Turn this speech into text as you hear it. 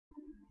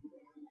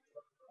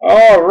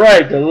All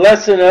right, the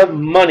lesson of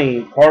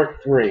money, part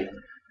 3.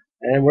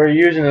 And we're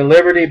using the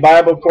Liberty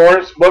Bible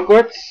Course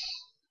booklets.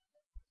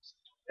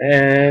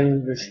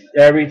 And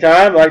every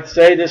time, I like to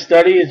say, this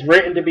study is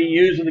written to be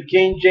used with the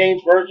King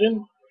James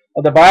Version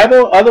of the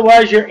Bible.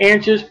 Otherwise, your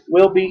answers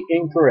will be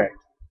incorrect.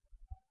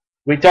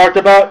 We talked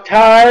about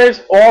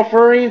tithes,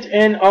 offerings,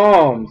 and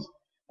alms.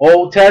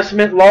 Old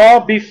Testament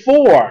law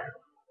before.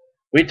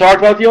 We talked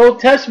about the Old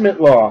Testament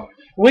law.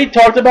 We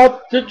talked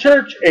about the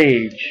church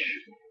age.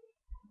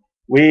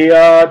 We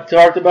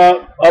talked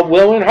about a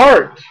willing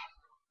heart.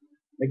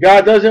 That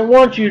God doesn't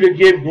want you to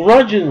give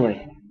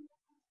grudgingly.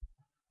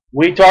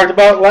 We talked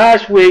about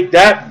last week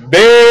that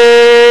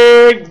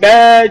big,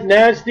 bad,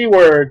 nasty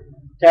word,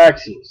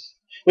 taxes.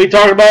 We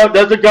talked about,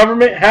 does the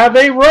government have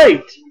a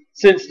right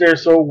since they're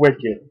so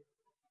wicked?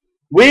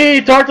 We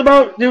talked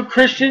about, do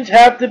Christians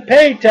have to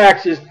pay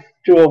taxes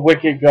to a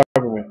wicked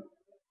government?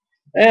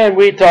 And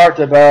we talked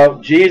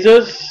about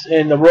Jesus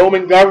and the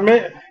Roman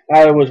government,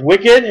 how it was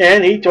wicked,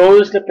 and he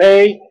told us to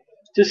pay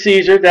to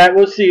Caesar that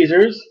was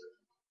Caesar's.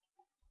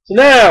 So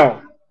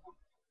now,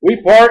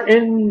 we part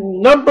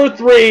in number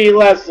 3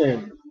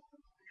 lesson.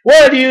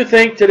 What do you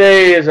think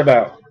today is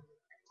about?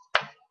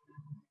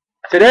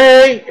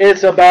 Today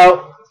it's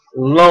about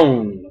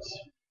loans.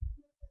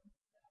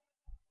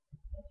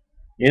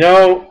 You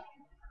know,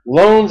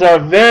 loans are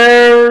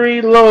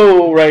very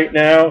low right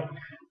now.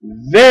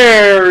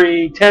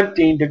 Very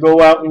tempting to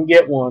go out and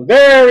get one.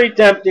 Very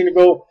tempting to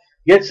go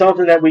get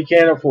something that we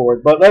can't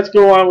afford. But let's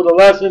go on with the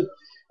lesson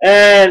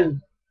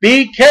and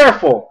be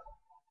careful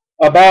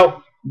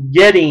about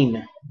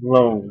getting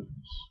loans.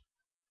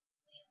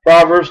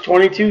 Proverbs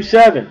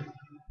 22:7.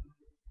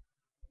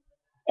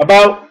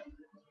 About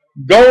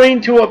going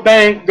to a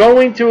bank,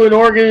 going to an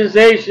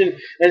organization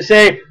and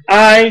say,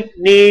 I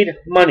need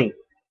money.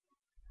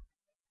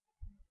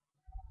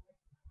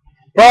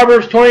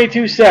 Proverbs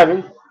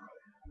 22:7.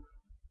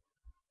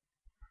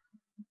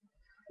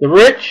 The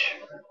rich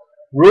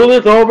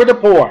ruleth over the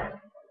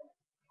poor,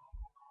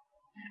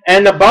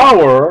 and the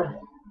borrower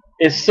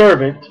is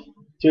servant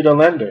to the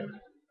lender.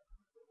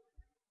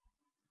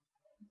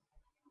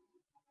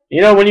 You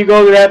know, when you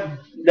go to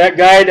that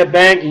guy at the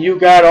bank and you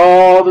got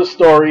all the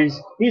stories,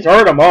 he's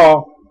heard them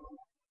all.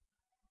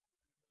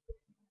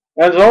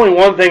 There's only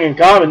one thing in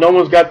common: no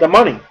one's got the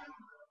money.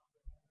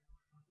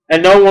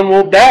 And no one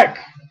will back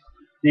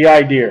the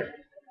idea.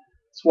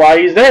 That's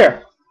why he's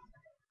there.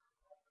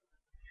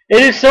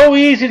 It is so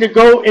easy to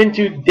go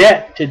into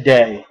debt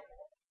today.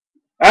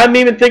 I'm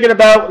even thinking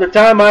about the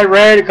time I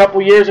read a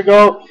couple years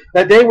ago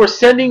that they were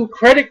sending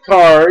credit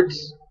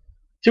cards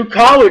to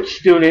college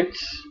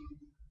students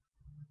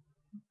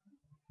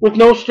with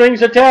no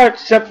strings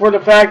attached, except for the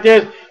fact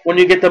is when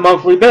you get the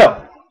monthly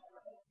bill.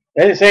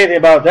 They didn't say anything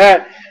about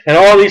that. And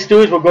all these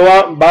students will go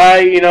out and buy,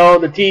 you know,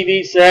 the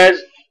TV sets,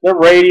 the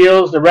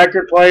radios, the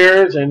record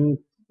players, and,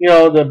 you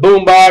know, the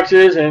boom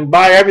boxes, and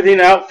buy everything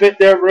to outfit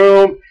their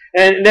room.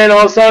 And then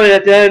all of a sudden,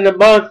 at the end of the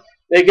month,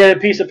 they get a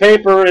piece of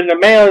paper in the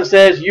mail that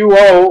says you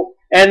owe,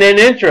 and then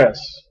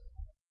interest.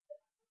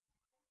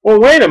 Well,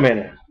 wait a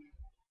minute.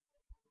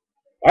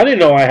 I didn't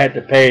know I had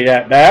to pay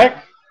that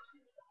back.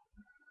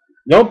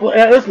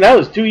 Listen, that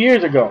was 2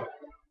 years ago.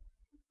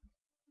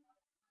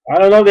 I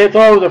don't know. They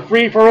thought it was a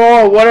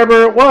free-for-all,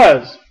 whatever it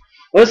was.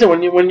 Listen,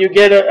 when you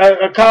get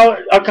a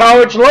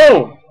college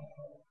loan,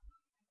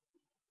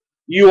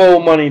 you owe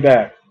money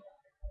back.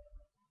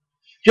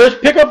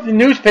 Just pick up the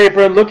newspaper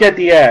and look at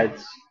the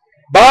ads.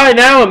 Buy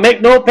now and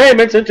make no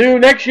payments until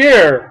next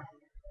year.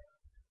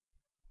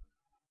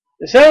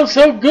 It sounds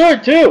so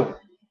good, too.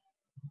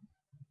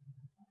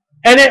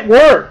 And it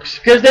works,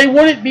 because they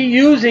wouldn't be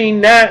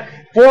using that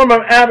form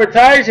of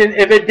advertising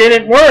if it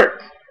didn't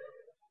work.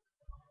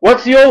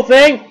 What's the old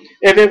thing?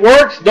 If it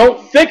works,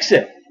 don't fix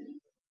it.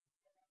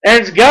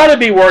 And it's got to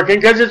be working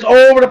because it's all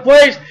over the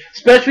place,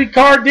 especially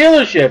car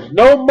dealerships.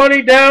 No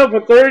money down for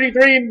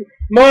 33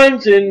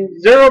 months and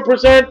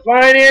 0%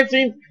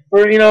 financing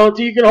for, you know,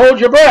 until you can hold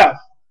your breath.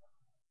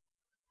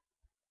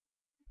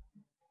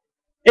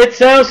 It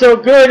sounds so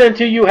good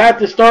until you have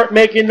to start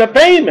making the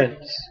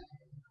payments.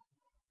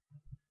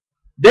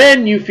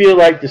 Then you feel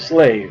like the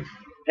slave.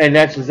 And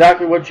that's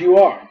exactly what you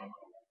are.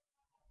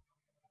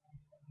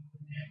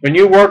 When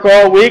you work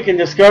all week and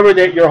discover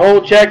that your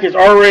whole check is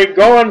already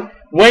gone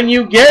when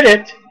you get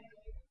it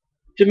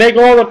to make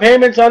all the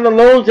payments on the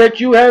loans that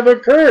you have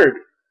incurred.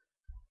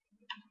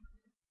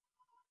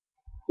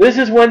 This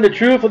is when the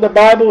truth of the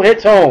Bible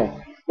hits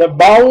home. The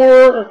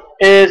borrower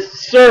is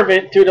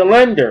servant to the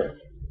lender.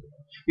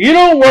 You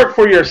don't work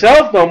for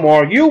yourself no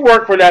more. You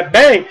work for that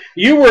bank.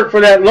 You work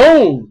for that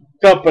loan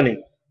company.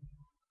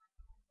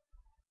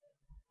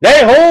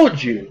 They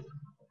hold you.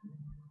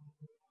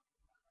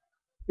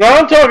 Now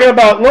I'm talking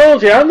about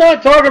loans here. I'm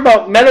not talking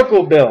about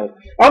medical bill.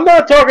 I'm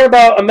not talking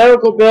about a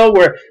medical bill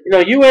where, you know,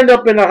 you end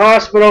up in the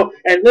hospital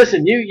and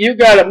listen, you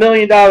got $1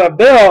 million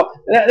bill.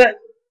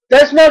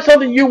 That's not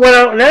something you went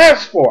out and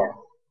asked for.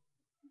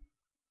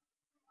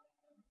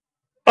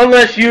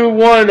 Unless you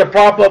wanted to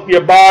prop up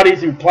your body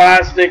through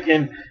plastic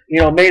and,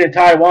 you know, made in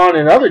Taiwan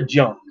and other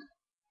junk.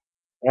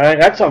 All right,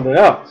 that's something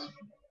else.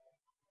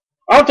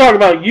 I'm talking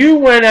about you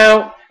went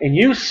out and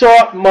you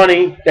sought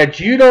money that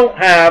you don't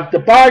have to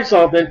buy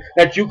something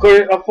that you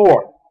couldn't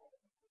afford.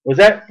 Was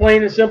that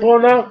plain and simple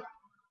enough?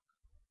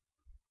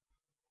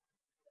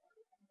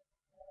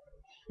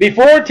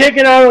 Before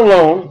taking out a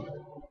loan,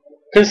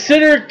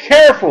 consider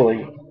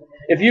carefully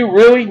if you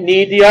really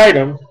need the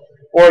item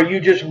or you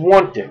just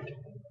want it.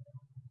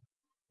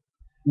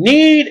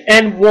 Need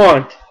and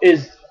want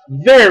is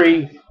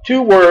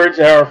two words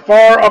that are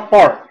far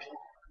apart.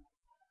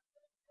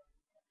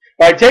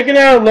 By taking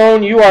out a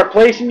loan, you are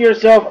placing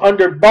yourself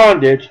under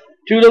bondage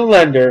to the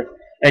lender,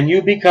 and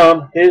you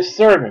become his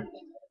servant.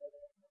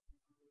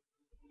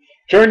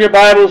 Turn your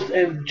Bibles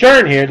and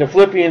turn here to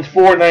Philippians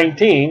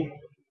 4:19.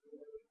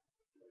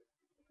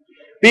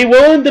 Be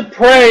willing to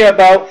pray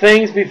about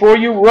things before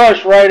you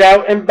rush right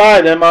out and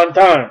buy them on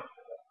time.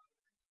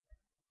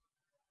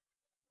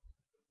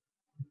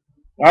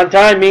 On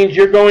time means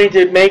you're going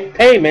to make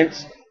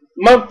payments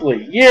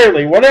monthly,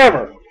 yearly,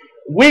 whatever,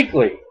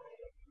 weekly.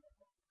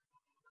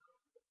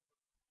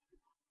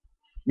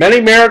 Many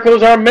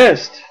miracles are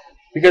missed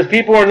because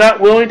people are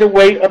not willing to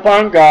wait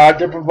upon God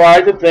to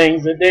provide the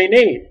things that they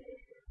need.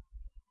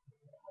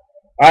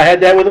 I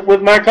had that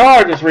with my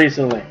car just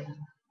recently.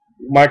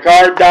 My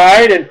car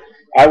died and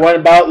I went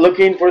about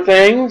looking for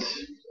things.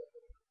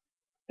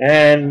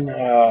 And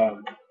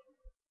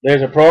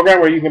there's a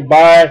program where you can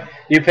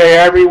you pay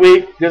every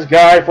week this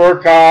guy for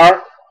a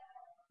car,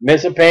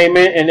 miss a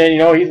payment, and then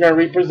he's going to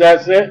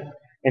repossess it.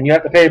 And you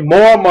have to pay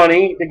more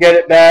money to get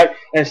it back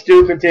and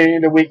still continue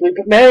the weekly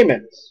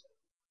payments.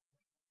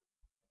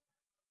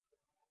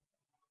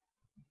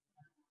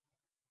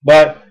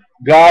 But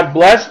God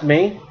blessed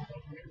me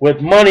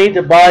with money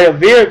to buy a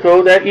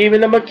vehicle that even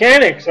the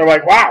mechanics are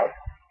like, wow.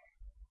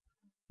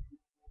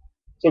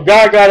 So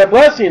God got a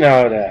blessing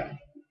out of that.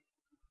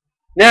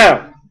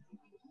 Now,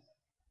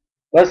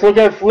 let's look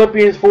at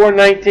Philippians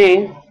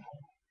 4:19.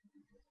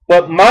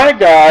 But my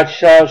God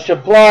shall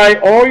supply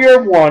all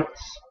your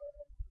wants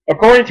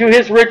according to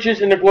his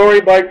riches in the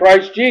glory by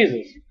Christ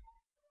Jesus.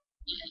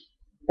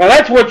 Now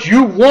that's what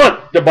you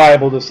want the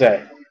Bible to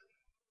say.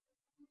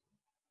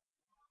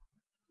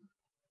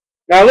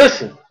 Now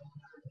listen.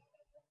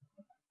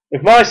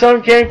 If my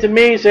son came to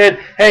me and said,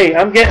 hey,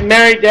 I'm getting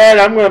married, Dad,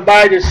 I'm going to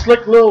buy this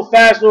slick little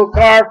fast little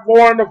car,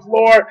 4 on the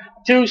floor,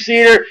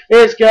 2-seater,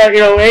 it's got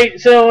 8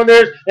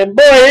 cylinders, and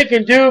boy, it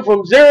can do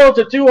from 0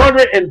 to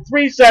 200 in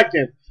 3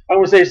 seconds. I'm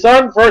going to say,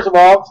 son, first of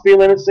all, speed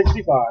limit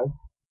 65.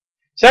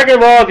 Second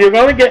of all, if you're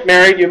going to get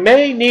married, you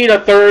may need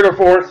a 3rd or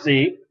 4th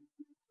seat.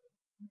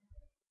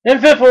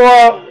 And fifth of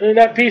all,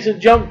 that piece of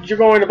junk you're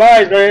going to buy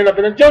is going to end up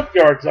in a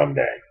junkyard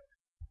someday.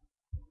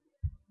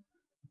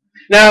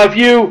 Now, if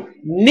you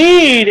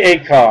need a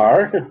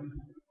car,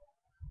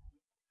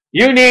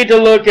 you need to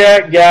look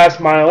at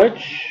gas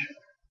mileage,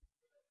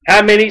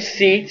 how many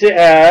seats it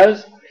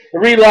has,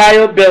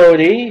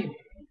 reliability.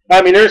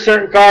 I mean, there's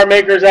certain car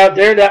makers out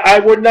there that I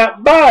would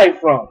not buy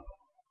from.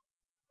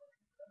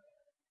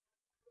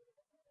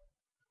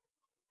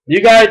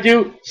 You got to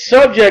do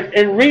subject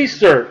and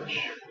research.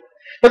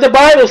 But the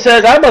Bible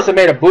says, I must have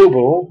made a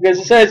boo-boo, because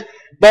it says,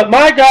 but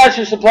my God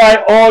shall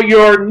supply all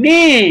your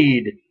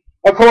need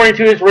according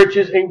to his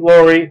riches in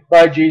glory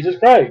by Jesus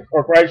Christ,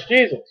 or Christ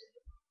Jesus.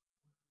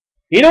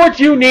 You know what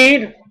you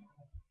need?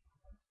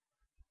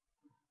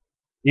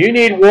 You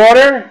need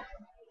water,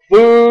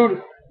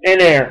 food,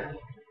 and air.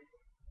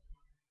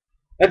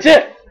 That's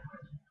it.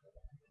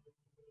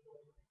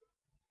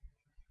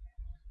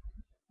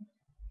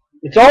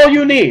 It's all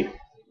you need.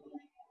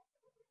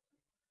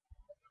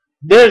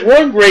 There's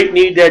one great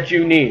need that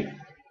you need.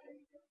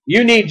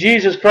 You need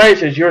Jesus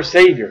Christ as your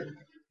Savior.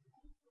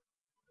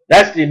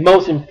 That's the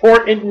most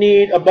important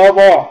need above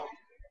all.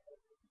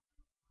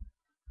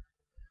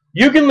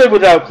 You can live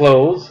without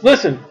clothes.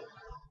 Listen,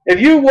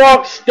 if you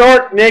walk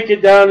stark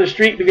naked down the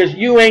street because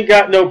you ain't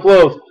got no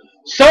clothes,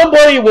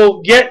 somebody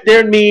will get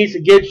their knees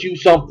to get you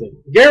something.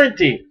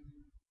 Guaranteed.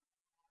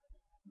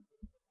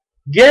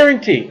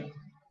 Guaranteed.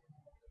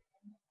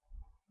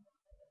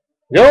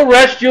 They'll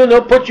arrest you and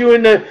they'll put you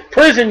in the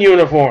prison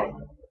uniform.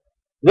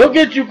 They'll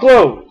get you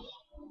clothes.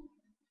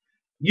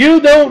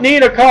 You don't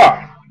need a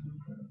car.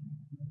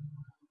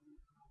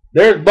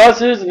 There's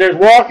buses and there's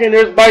walking,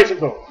 there's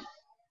bicycles.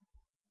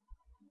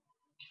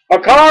 A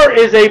car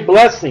is a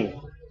blessing.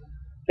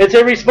 It's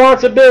a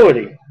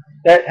responsibility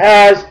that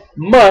has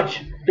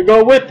much to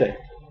go with it.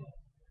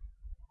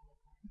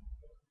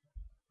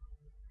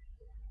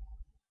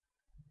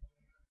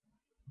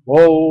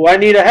 Oh, I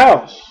need a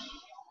house.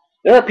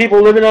 There are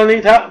people living on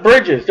these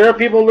bridges. There are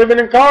people living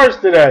in cars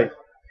today.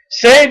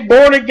 Saved,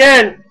 born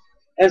again,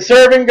 and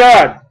serving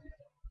God.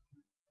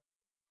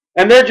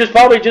 And they're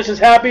probably just as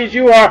happy as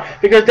you are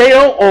because they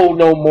don't owe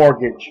no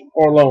mortgage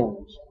or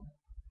loans.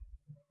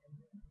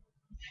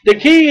 The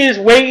key is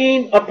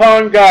waiting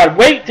upon God,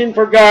 waiting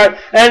for God.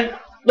 And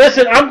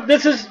listen,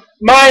 this is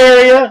my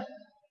area.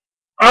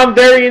 I'm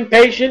very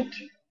impatient.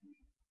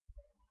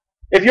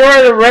 If you're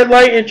at a red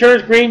light and it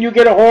turns green, you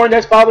get a horn,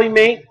 that's probably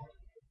me.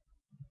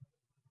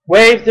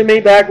 Wave to me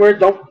backward,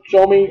 don't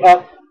show me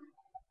up.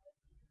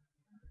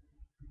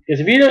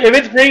 Because if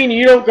it's green and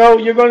you don't go,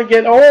 you're going to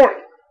get orange.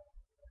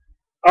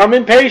 I'm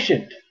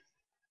impatient.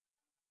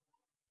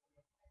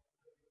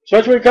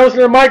 Especially when it comes to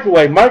the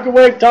microwave.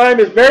 Microwave time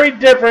is very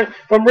different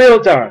from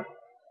real time.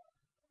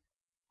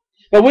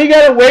 But we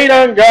got to wait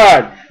on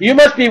God. You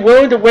must be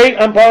willing to wait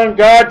upon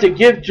God to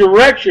give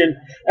direction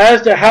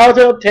as to how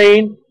to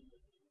obtain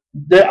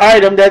the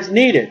item that's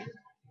needed.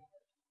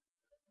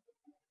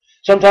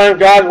 Sometimes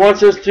God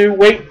wants us to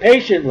wait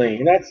patiently.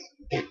 And that's,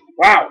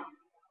 wow.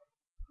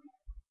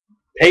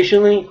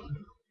 Patiently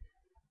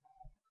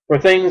for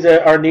things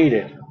that are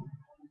needed.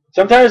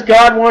 Sometimes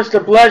God wants to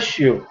bless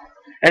you.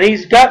 And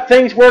He's got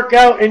things work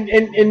out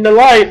in the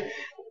life.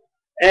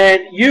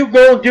 And you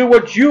go do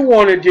what you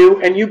want to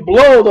do, and you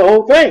blow the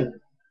whole thing.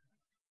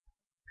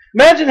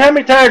 Imagine how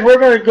many times we're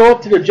going to go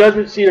up to the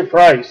judgment seat of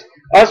Christ,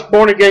 us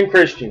born-again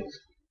Christians.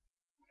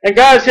 And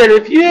God said,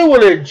 if you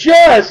would have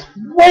just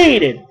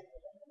waited,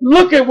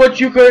 look at what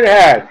you could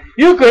have had.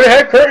 You could have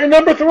had curtain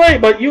number 3,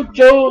 but you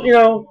chose,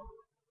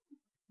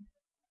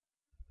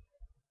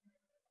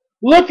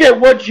 look at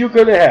what you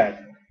could have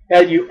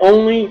had you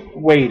only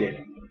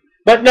waited.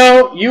 But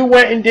no, you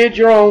went and did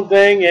your own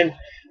thing, and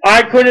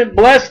I couldn't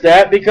bless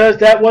that because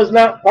that was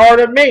not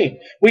part of me.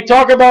 We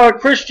talk about a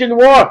Christian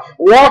walk,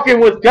 walking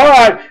with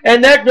God,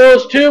 and that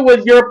goes too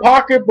with your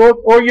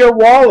pocketbook or your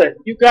wallet.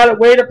 You got to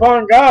wait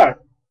upon God.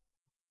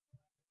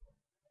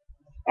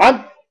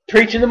 I'm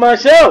preaching to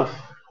myself.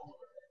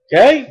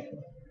 Okay?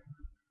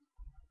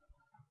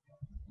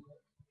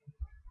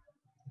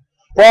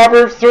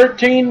 Proverbs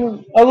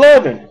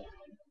 13:11.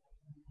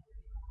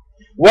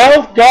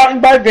 Wealth gotten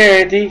by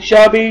vanity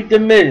shall be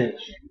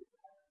diminished.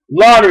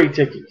 Lottery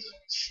tickets,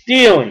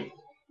 stealing,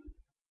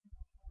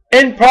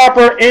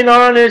 improper,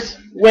 inhonest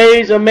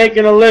ways of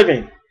making a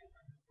living.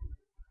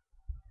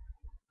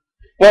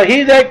 But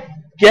he that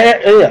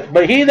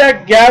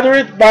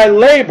gathereth by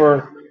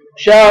labor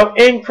shall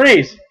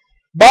increase.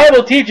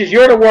 Bible teaches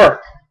you're to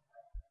work.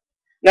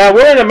 Now,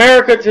 we're in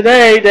America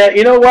today that,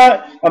 you know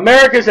what?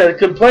 Americans that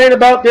complain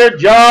about their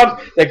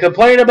jobs, they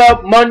complain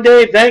about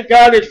Monday. Thank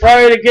God it's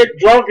Friday to get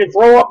drunk and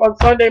throw up on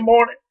Sunday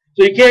morning.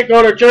 So you can't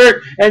go to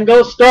church and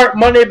go start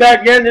Monday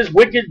back again. This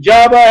wicked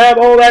job I have,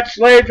 oh, that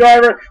slave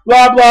driver,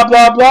 blah, blah,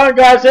 blah, blah. And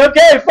God said,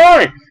 okay,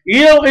 fine.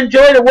 You don't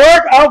enjoy the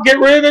work, I'll get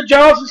rid of the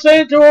jobs and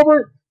send it to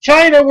over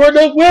China where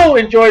they will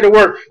enjoy the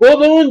word. Well,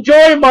 they'll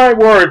enjoy my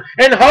word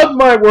and hug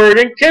my word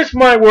and kiss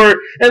my word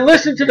and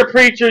listen to the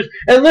preachers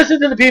and listen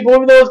to the people,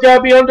 even though it's got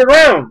to be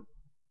underground.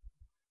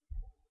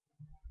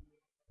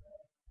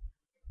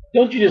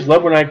 Don't you just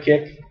love when I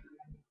kick?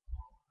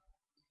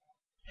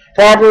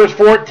 Proverbs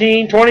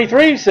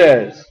 14:23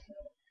 says,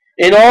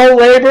 in all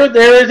labor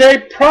there is a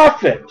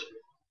profit,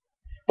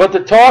 but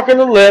the talk of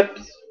the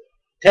lips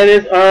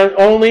tendeth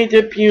only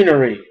to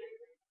penury.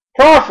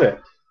 Profit.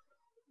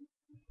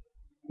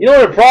 You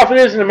know what a profit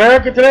is in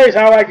America today? Is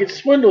how I can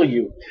swindle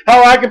you.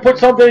 How I can put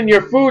something in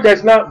your food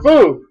that's not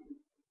food.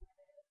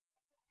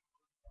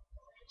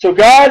 So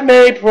God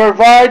may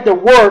provide the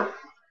work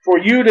for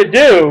you to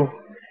do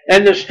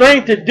and the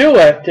strength to do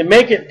it to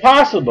make it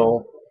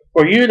possible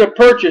for you to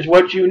purchase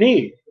what you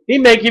need. He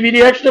may give you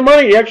the extra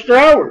money, the extra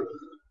hours.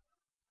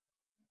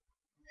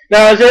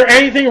 Now, is there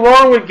anything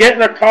wrong with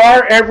getting a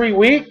car every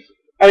week?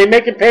 I mean,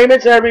 making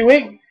payments every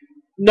week?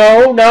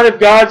 No, not if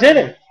God's in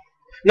it.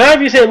 Now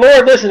if you say,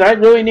 Lord, listen, I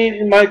really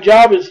need, my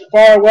job is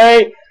far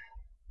away,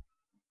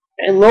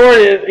 and Lord,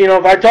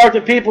 if I talk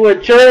to people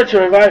at church,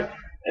 or if I'm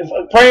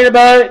praying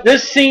about it,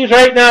 this seems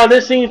right now,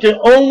 this seems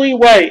the only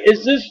way.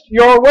 Is this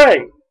your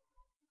way?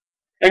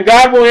 And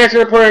God will answer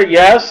the prayer,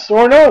 yes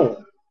or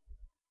no.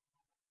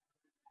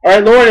 All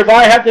right, Lord, if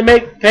I have to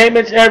make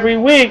payments every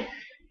week,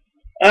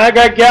 I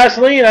got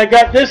gasoline, I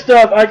got this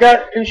stuff, I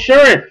got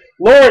insurance.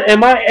 Lord,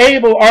 am I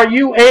able, are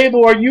you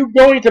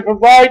going to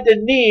provide the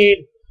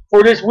need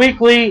for this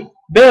weekly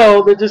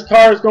bill that this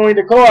car is going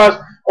to cost,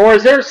 or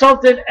is there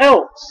something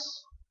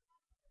else?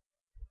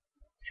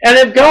 And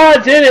if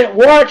God's in it,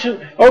 watch,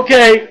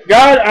 okay,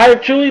 God, I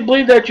truly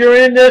believe that you're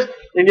in this,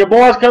 and your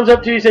boss comes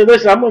up to you and says,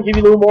 listen, I'm going to give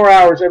you a little more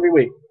hours every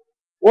week.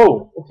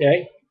 Whoa,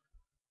 okay.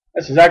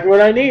 That's exactly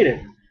what I needed.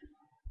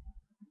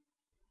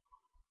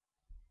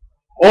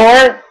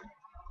 Or,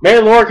 maybe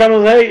the Lord comes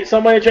and say,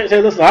 somebody in church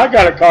say, listen, I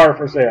got a car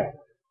for sale.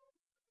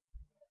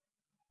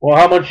 Well,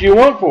 how much do you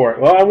want for it?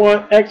 Well, I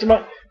want X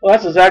amount. Well,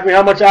 that's exactly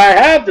how much I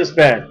have to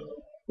spend.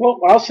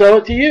 Well, I'll sell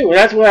it to you. And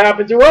that's what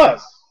happened to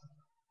us.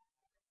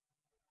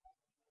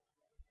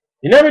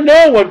 You never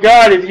know what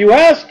God, if you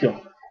ask Him.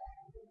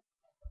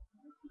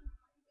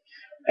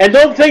 And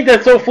don't think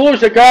that's so foolish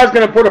that God's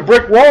going to put a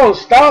brick wall and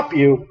stop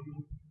you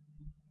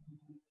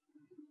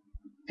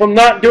from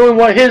not doing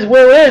what His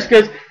will is,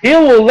 because He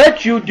will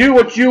let you do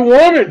what you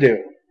want to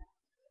do.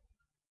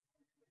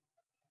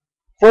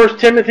 1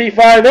 Timothy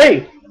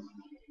 5:8.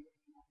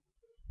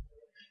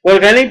 But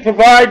if any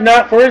provide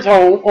not for his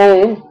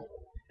own,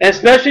 and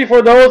especially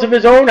for those of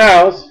his own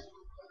house,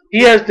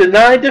 he has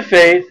denied the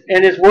faith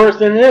and is worse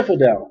than an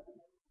infidel.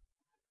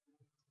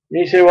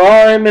 And you say,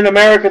 well, I'm in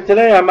America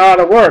today, I'm out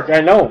of work.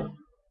 I know.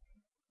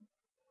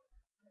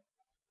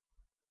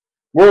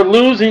 We're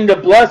losing the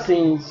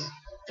blessings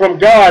from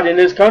God in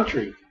this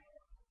country.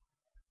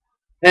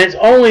 And it's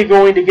only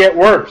going to get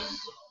worse.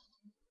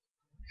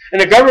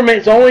 And the government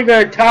is only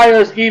going to tie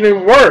us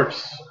even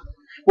worse.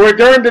 Where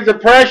during the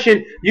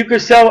Depression, you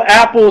could sell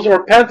apples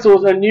or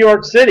pencils in New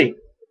York City.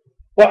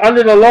 But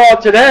under the law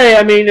today,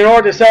 I mean, in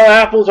order to sell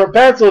apples or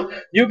pencils,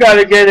 you got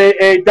to get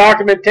a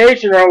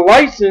documentation or a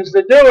license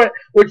to do it,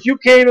 which you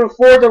can't even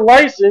afford the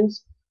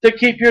license to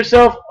keep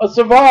yourself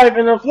survive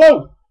and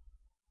afloat.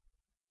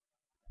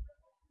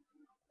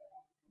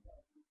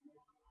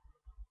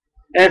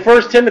 And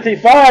 1 Timothy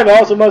 5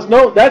 also must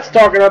note that's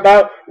talking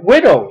about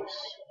widows.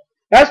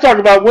 That's talking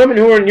about women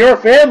who are in your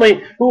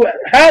family who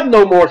have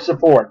no more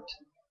support.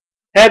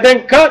 Have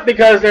been cut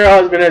because their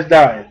husband has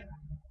died.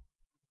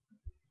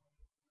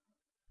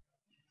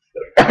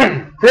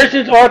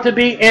 Christians ought to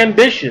be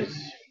ambitious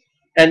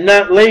and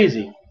not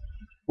lazy.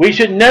 We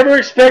should never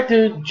expect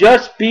to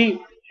just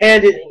be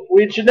handed.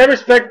 We should never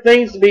expect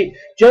things to be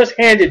just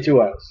handed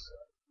to us.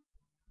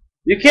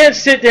 You can't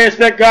sit there and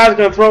expect God's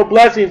going to throw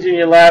blessings in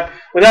your lap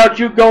without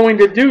you going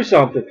to do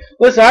something.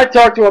 Listen, I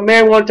talked to a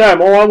man one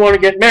time. Oh, I want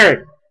to get married.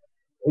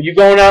 Are you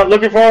going out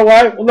looking for a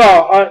wife? Well,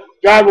 no,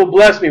 God will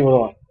bless me with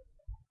one.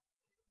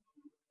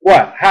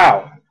 What?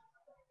 How?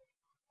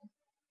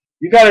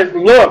 You got to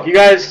look. You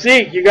got to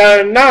seek. You got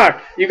to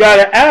knock. You got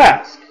to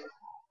ask.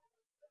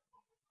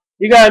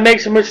 You got to make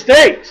some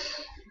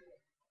mistakes.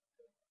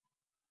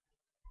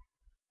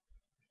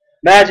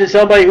 Imagine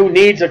somebody who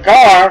needs a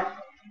car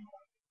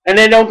and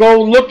they don't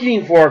go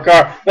looking for a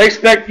car. They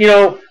expect, you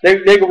know,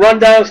 they run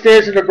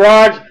downstairs to the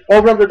garage,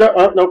 open up the door.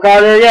 Oh, no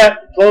car there yet.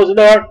 Close the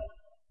door.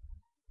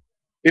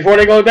 Before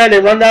they go to bed, they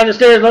run down the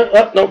stairs.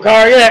 Oh, no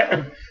car yet.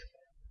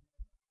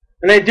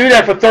 And they do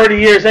that for 30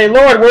 years, saying,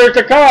 Lord, where's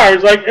the car?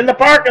 It's like, in the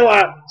parking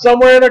lot,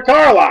 somewhere in the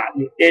car lot,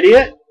 you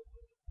idiot.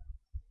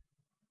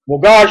 Well,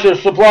 God should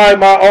supply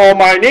all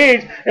my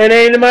needs, and it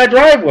ain't in my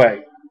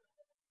driveway.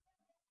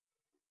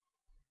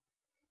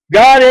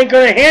 God ain't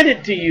going to hand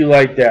it to you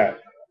like that.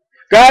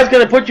 God's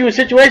going to put you in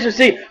situations,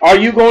 see, are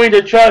you going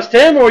to trust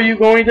Him or are you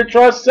going to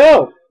trust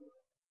self?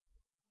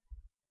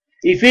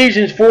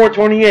 Ephesians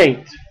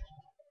 4:28.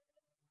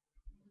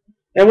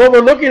 And what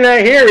we're looking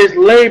at here is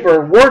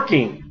labor,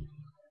 working.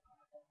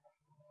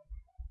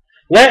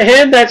 Let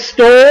him that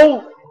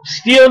stole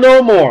steal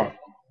no more.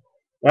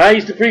 I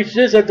used to preach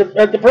this at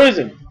the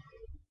prison.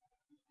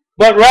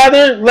 But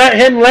rather, let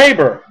him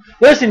labor.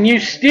 Listen, you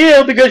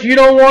steal because you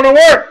don't want to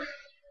work.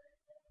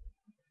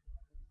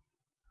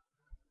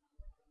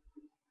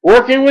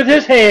 Working with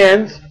his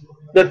hands,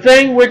 the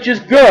thing which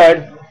is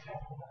good.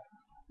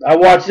 Now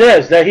watch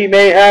this, that he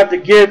may have to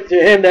give to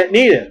him that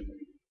needeth.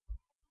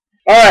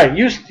 Alright,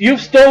 you've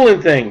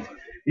stolen things.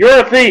 You're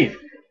a thief.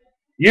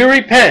 You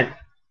repent.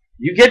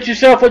 You get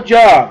yourself a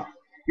job.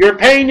 You're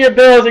paying your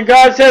bills, and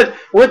God says,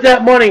 with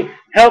that money,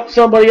 help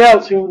somebody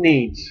else who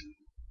needs.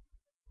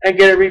 And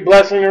get a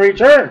blessing in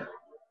return.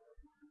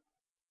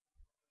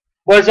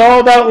 But it's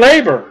all about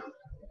labor.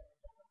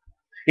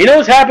 You know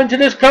what's happened to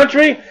this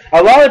country?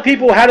 A lot of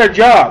people had a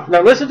job.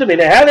 Now listen to me.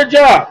 They had a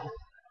job.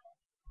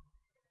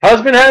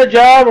 Husband had a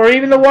job, or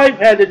even the wife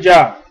had a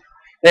job.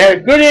 They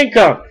had good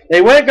income.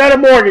 They went and got a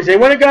mortgage. They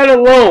went and got a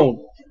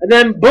loan. And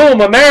then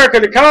boom, America,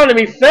 the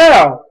economy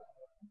fell.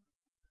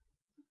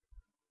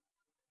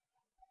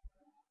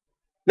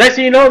 Next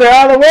thing you know, they're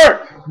out of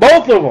work.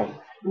 Both of them.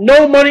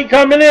 No money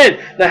coming in.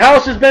 The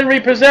house has been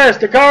repossessed.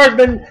 The car has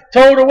been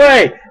towed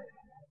away.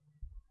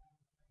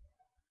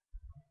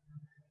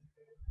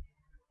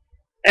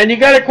 And you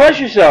got to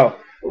question yourself.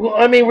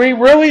 I mean, we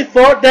really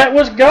thought that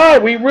was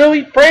God. We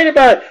really prayed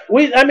about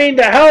it. I mean,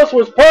 the house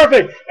was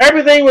perfect.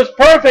 Everything was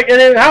perfect. And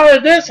then how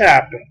did this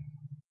happen?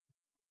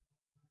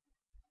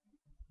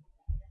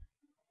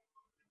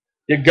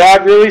 Did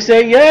God really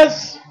say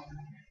yes?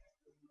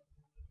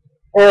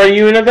 Or are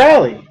you in a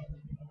valley?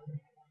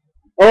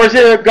 Or is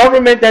it a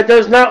government that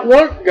does not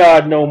want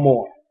God no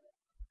more?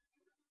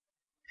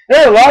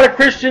 There are a lot of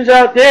Christians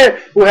out there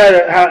who had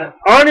an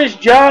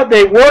honest job.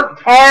 They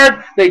worked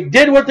hard. They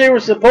did what they were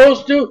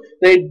supposed to.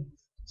 They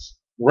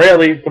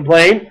rarely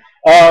complained.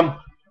 And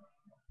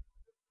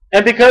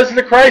because of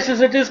the crisis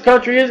that this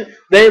country is,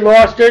 they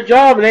lost their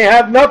job and they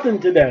have nothing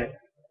today.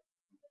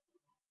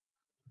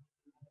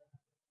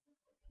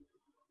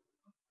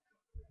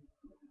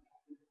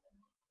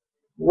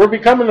 We're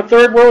becoming a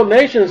third world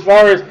nation as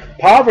far as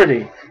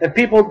poverty and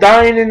people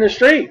dying in the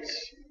streets.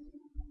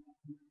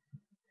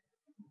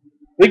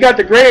 We got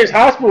the greatest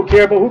hospital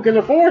care, but who can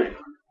afford it?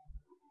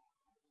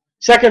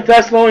 2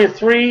 Thessalonians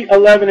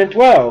 3:11 and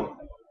 12.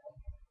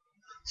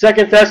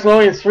 2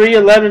 Thessalonians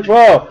 3:11 and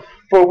 12.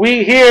 For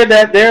we hear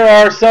that there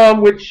are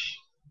some which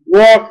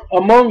walk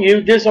among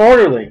you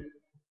disorderly,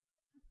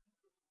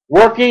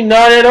 working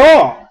not at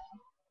all,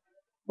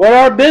 but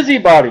are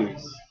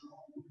busybodies.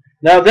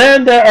 Now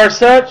then that are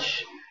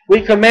such,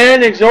 we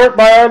command and exhort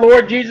by our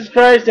Lord Jesus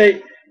Christ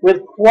that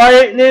with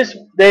quietness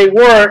they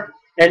work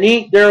and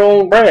eat their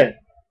own bread.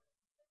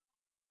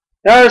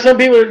 Now there are some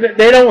people,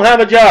 they don't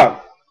have a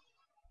job.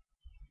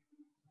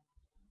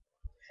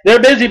 They're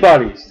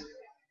busybodies.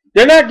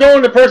 They're not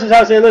going to the person's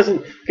house and saying,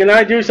 listen, can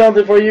I do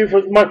something for you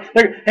for money?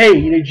 Like,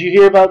 hey, did you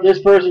hear about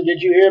this person?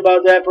 Did you hear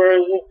about that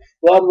person?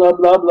 Blah, blah,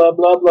 blah, blah,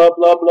 blah, blah,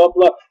 blah, blah,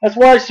 blah. That's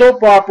why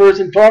soap operas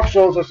and talk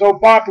shows are so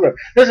popular.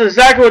 This is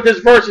exactly what this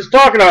verse is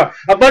talking about.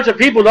 A bunch of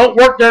people don't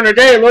work during the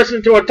day and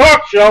listen to a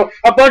talk show.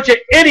 A bunch of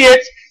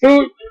idiots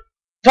who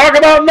talk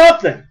about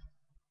nothing.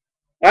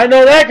 I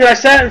know that because I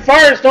sat in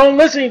Firestone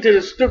listening to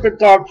this stupid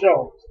talk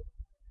show.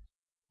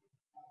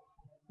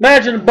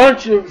 Imagine a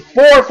bunch of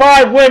 4 or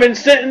 5 women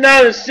sitting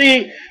down at the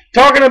sea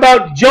talking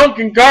about junk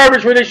and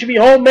garbage where they should be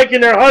home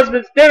making their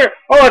husband's dinner.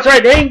 Oh, that's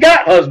right, they ain't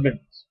got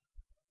husbands.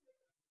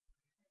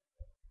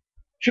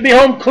 Should be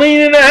home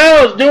cleaning the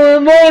house,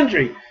 doing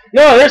laundry.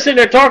 No, they're sitting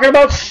there talking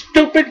about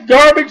stupid,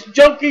 garbage,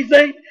 junky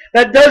things.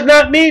 That does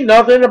not mean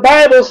nothing. The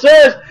Bible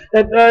says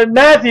that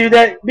Matthew,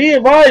 that be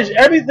advised,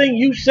 everything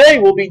you say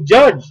will be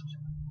judged.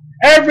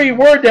 Every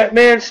word that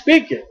man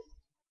speaketh.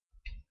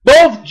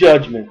 Both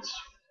judgments.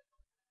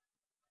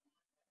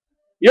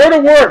 You're to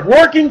work.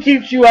 Working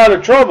keeps you out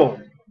of trouble.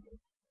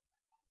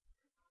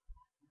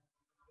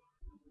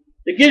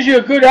 It gives you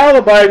a good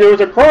alibi if there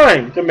was a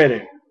crime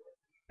committed.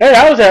 Hey,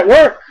 I was at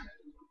work.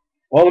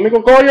 Well, let me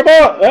go call your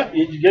boss.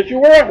 You guess you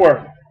were at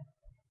work.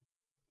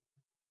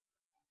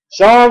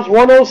 Psalms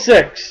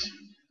 106,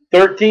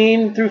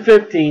 13 through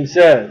 15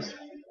 says,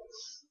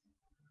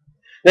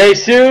 they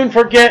soon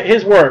forget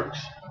his works.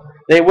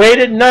 They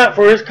waited not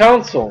for his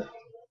counsel,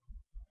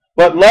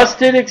 but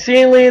lusted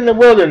exceedingly in the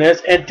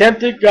wilderness, and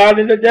tempted God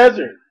in the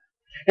desert.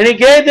 And he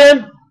gave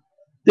them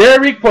their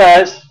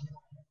request,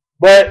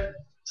 but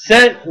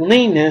sent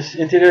leanness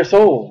into their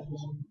souls.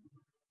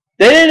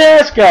 They didn't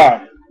ask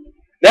God.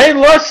 They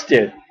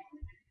lusted.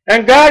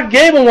 And God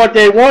gave them what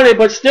they wanted,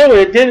 but still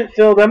it didn't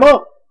fill them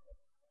up.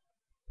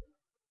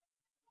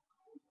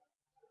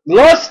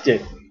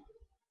 Lusted.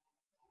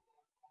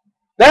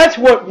 That's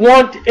what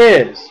want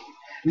is.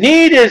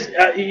 Need is,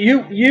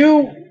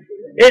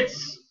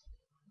 it's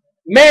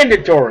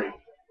mandatory.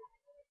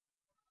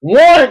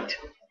 Want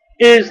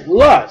is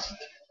lust.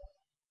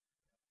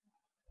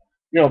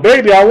 You know,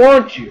 baby, I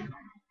want you.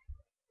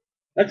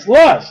 That's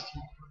lust.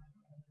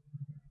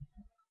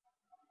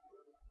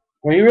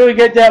 When you really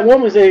get that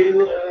woman, say,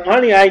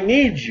 honey, I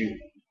need you.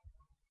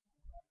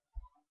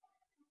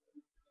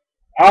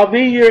 I'll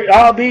be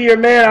your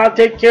man. I'll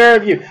take care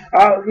of you.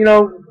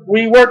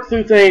 We work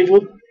through things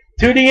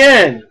to the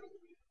end.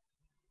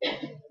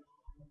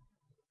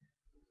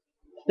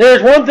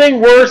 There's one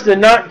thing worse than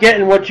not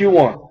getting what you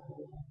want.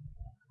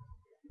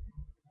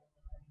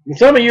 And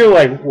some of you are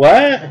like,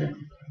 what?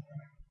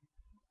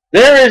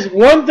 There is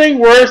one thing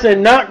worse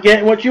than not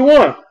getting what you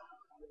want.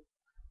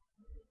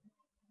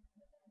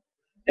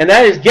 And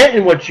that is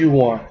getting what you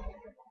want.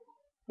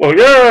 Well,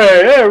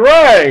 yeah,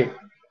 right.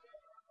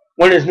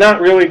 When it's not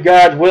really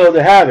God's will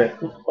to have it.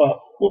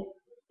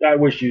 I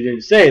wish you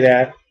didn't say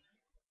that.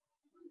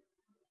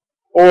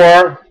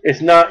 Or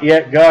it's not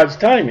yet God's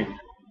timing.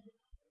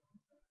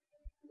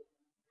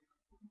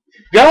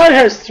 God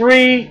has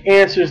 3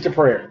 answers to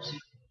prayers.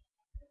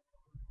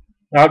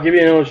 I'll give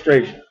you an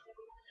illustration.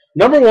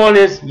 Number 1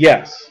 is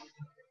yes.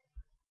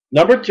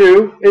 Number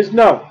 2 is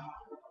no.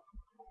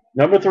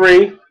 Number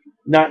 3,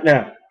 not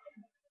now.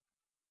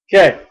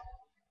 Okay.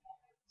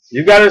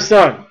 You've got a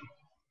son.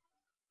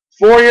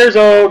 4 years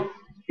old.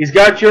 He's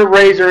got your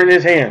razor in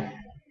his hand.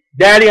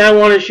 Daddy, I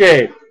want to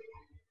shave.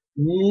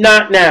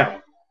 Not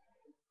now.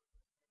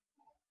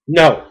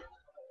 No.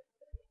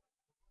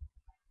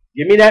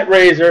 Give me that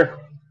razor.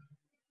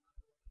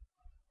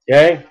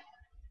 Okay?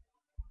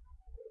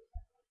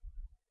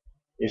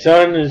 Your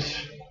son is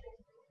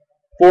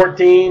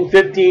 14,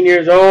 15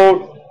 years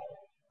old.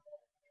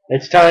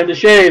 It's time to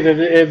shave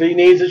if he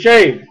needs a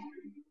shave.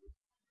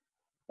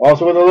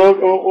 Also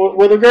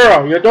with a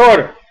girl, your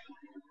daughter.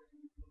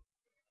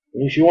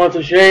 If she wants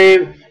to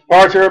shave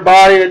parts of her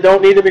body that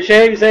don't need to be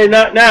shaved, you say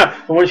not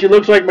now. But when she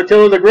looks like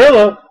Matilda the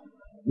Gorilla,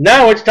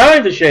 now it's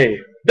time to shave.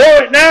 Do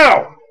it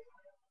now!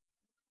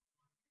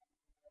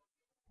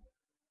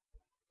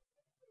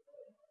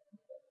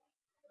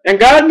 And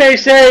God may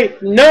say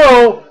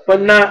no,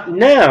 but not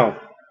now.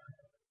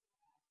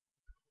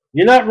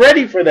 You're not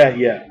ready for that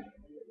yet.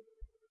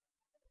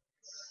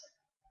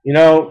 You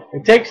know,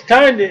 it takes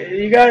time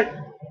you got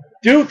to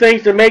do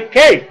things to make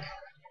cake.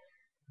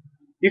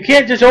 You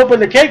can't just open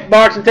the cake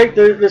box and take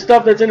the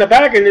stuff that's in the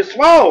back and just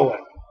swallow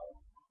it.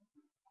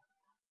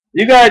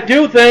 You got to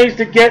do things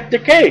to get the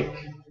cake.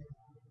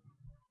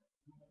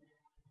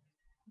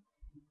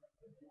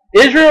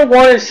 Israel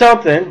wanted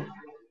something,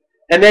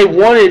 and they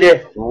wanted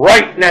it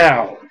right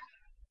now.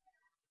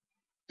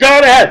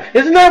 Gotta have.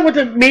 Isn't that what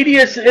the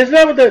media? Isn't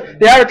that what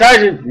the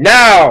advertising?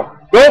 Now,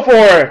 go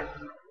for it.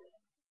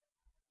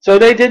 So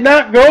they did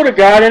not go to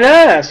God and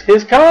ask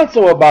His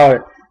counsel about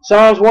it.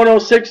 Psalms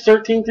 106,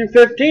 13 through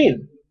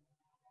 15.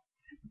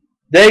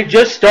 They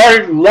just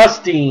started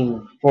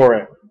lusting for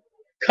it.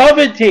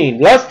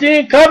 Coveting. Lusting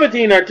and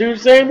coveting are 2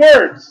 same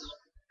words.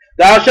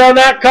 Thou shalt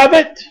not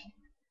covet.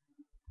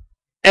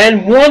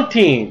 And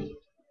wanting.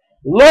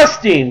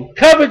 Lusting,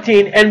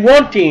 coveting, and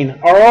wanting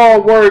are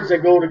all words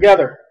that go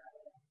together.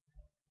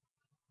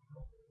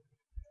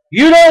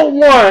 You don't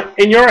want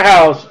in your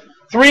house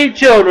 3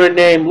 children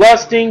named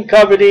lusting,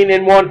 coveting,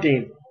 and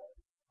wanting.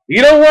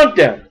 You don't want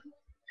them.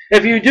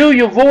 If you do,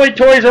 you avoid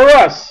Toys R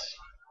Us.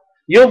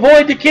 You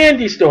avoid the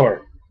candy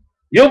store.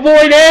 You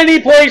avoid any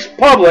place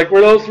public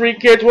where those 3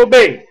 kids will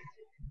be.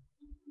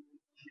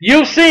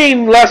 You've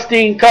seen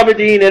lusting,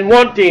 coveting, and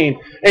wanting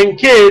in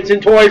kids in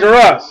Toys R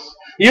Us.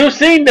 You've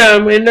seen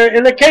them in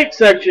the cake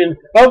section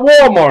of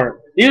Walmart.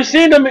 You've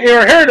seen them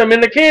or heard them in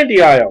the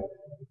candy aisle.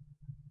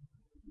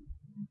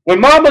 When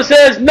Mama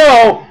says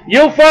no,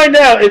 you'll find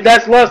out if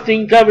that's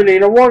lusting,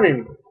 coveting, or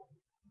wanting.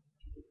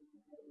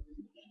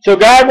 So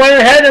God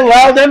went ahead and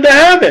allowed them to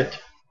have it.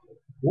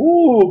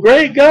 Ooh,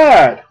 great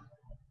God.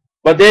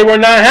 But they were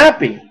not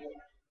happy.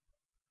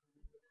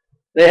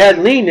 They had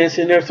leanness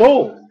in their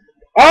soul.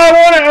 I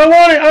want it, I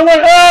want it, I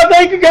want it. Oh,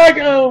 thank you, God.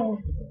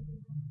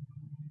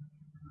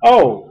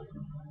 Oh.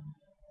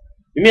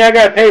 You mean I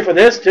got to pay for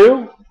this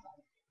too?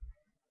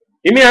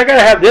 You mean I got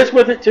to have this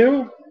with it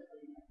too?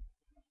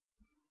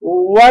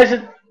 Why is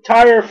the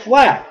tire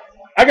flat?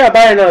 I got to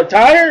buy another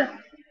tire?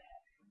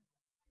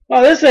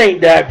 Oh, this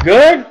ain't that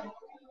good.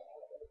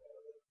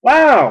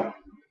 Wow.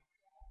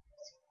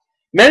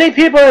 Many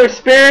people have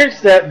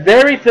experienced that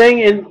very thing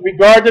in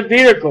regard to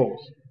vehicles.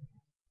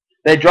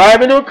 They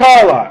drive into a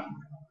car lot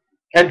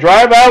and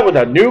drive out with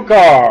a new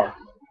car.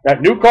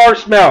 That new car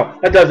smell.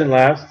 That doesn't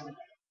last.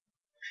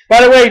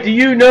 By the way, do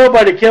you know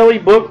by the Kelley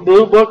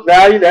Blue Book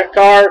value that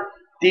car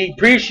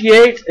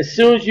depreciates as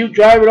soon as you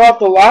drive it off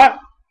the lot?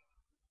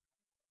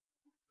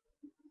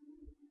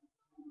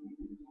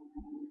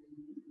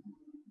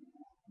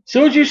 As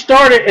soon as you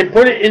start it and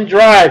put it in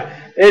drive,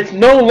 it's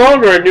no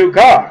longer a new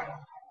car.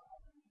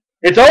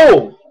 It's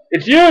old.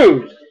 It's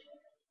used.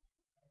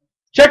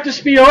 Check the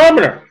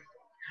speedometer.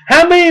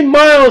 How many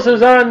miles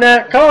is on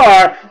that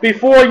car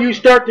before you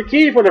start the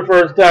key for the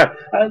first time?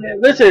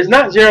 Listen, it's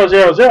not 000.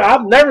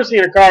 I've never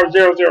seen a car with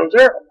 000.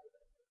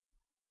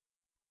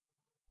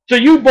 So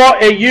you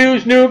bought a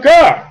used new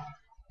car.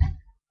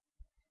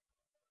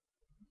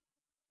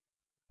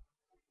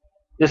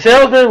 The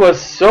salesman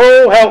was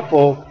so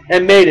helpful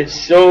and made it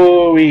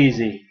so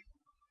easy.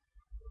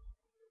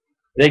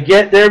 They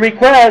get their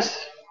requests,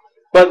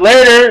 but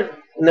later,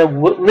 in the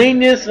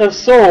leanness of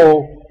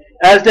soul,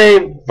 as they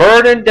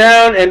burden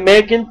down and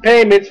making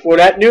payments for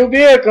that new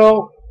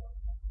vehicle,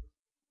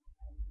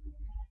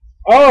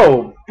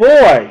 oh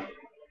boy.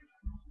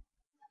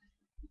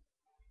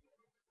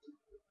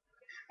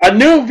 A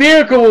new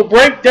vehicle will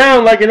break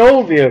down like an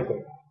old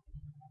vehicle.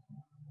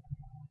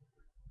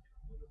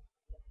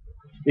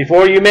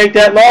 Before you make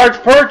that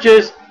large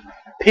purchase,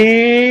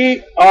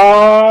 P-R-A-Y.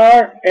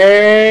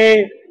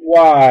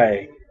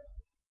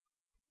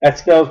 That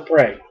spells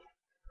pray.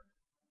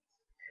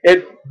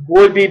 It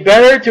would be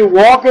better to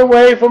walk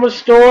away from a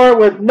store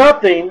with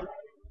nothing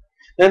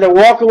than to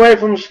walk away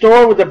from a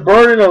store with a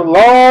burden of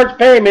large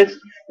payments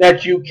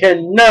that you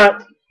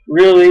cannot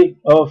really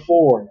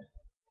afford.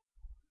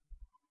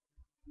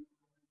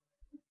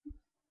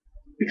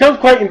 It becomes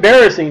quite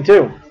embarrassing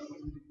too.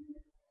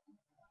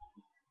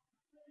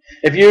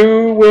 If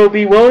you will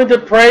be willing to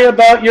pray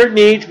about your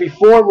needs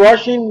before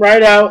rushing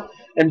right out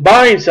and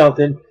buying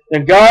something,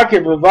 then God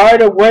can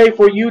provide a way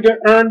for you to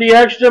earn the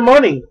extra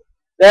money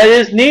that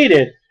is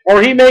needed.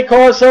 Or He may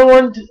cause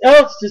someone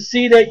else to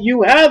see that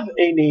you have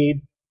a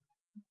need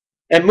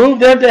and move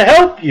them to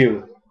help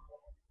you.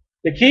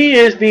 The key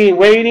is being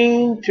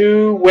waiting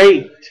to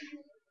wait.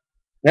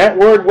 That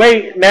word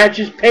wait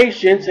matches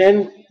patience,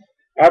 and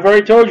I've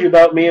already told you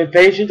about me and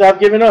patience. I've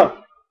given up.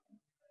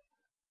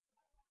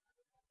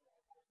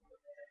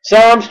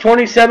 Psalms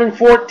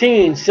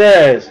 27:14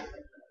 says,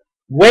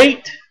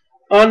 "Wait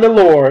on the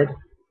Lord,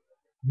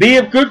 be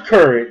of good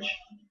courage,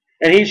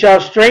 and He shall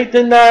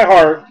strengthen thy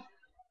heart.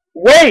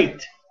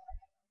 Wait,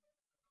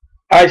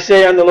 I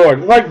say on the Lord."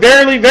 It's like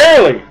verily,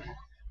 verily.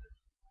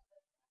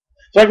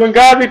 It's like when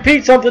God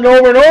repeats something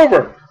over and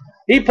over.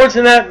 He puts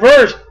in that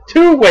verse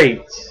 2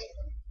 waits.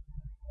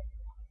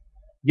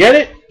 Get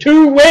it?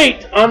 2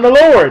 wait on the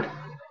Lord.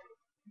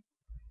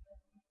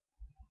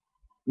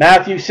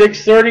 Matthew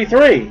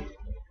 6:33.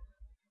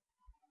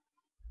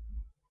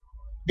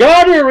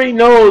 God already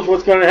knows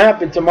what's going to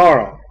happen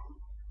tomorrow.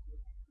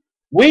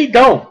 We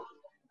don't.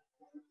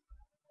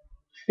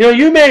 You know,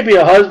 you may be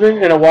a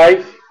husband and a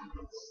wife.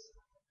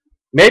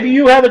 Maybe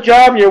you have a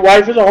job and your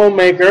wife is a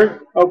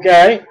homemaker.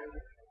 Okay.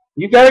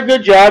 You got a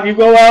good job. You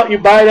go out, you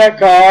buy that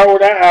car or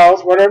that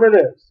house, whatever it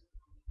is.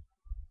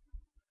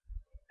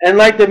 And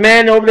like the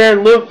man over there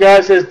in Luke,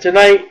 God says,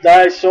 "Tonight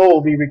thy soul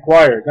will be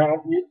required."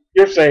 Now,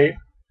 you're saved.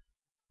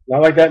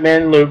 Not like that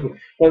man in Luke.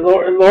 But the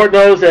Lord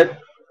knows that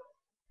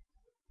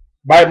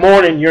by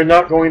morning you're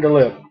not going to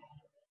live.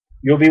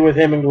 You'll be with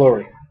Him in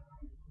glory.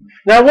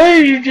 Now, what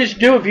did you just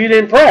do if you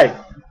didn't pray?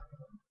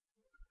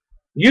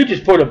 You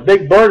just put a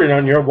big burden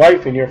on your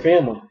wife and your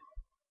family.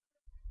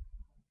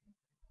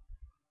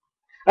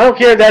 I don't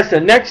care if that's the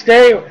next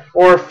day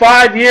or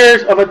 5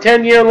 years of a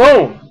 10-year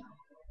loan.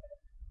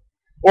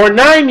 Or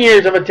 9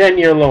 years of a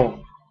 10-year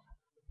loan.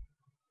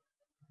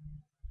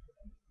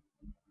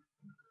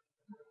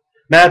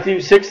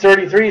 Matthew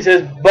 6:33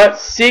 says, "But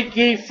seek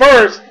ye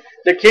first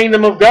the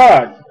kingdom of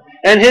God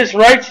and his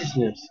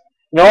righteousness,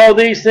 and all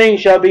these things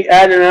shall be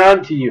added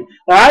unto you."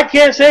 Now, I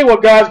can't say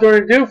what God's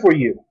going to do for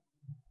you.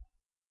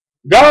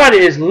 God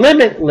is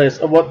limitless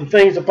of what the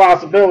things of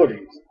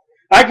possibilities.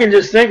 I can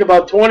just think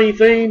about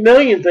 23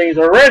 million things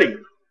already.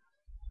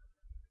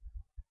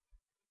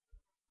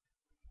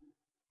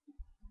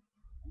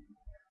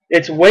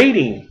 It's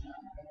waiting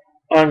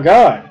on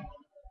God.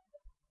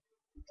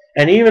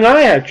 And even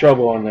I have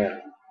trouble on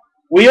that.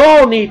 We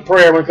all need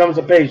prayer when it comes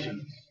to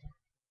patience.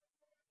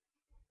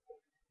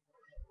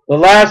 The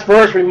last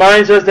verse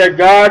reminds us that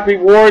God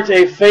rewards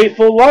a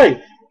faithful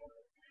life.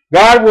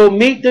 God will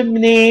meet the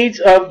needs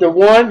of the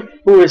one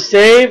who is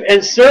saved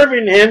and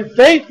serving him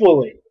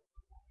faithfully.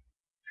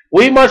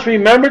 We must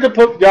remember to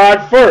put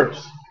God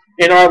first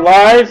in our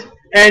lives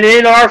and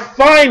in our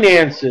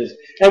finances.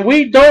 And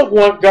we don't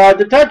want God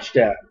to touch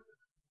that.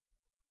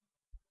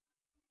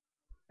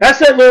 That's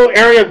that little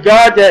area of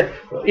God that,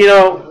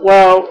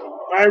 well,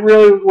 I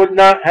really would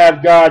not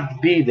have God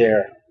be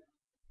there.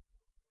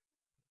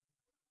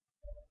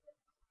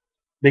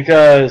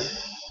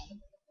 Because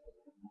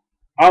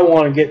I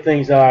want to get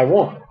things that I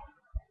want.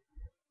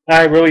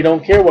 I really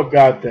don't care what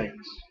God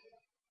thinks.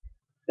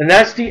 And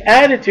that's the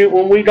attitude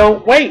when we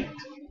don't wait.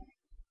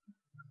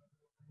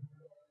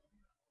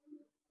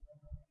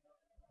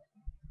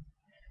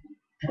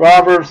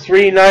 Proverbs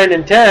 3, 9,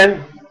 and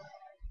 10.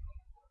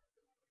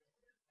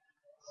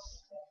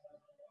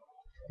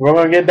 We're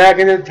going to get back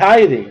into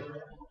tithing.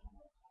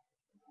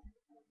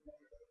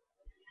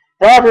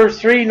 Proverbs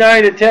 3,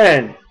 9, and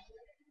 10.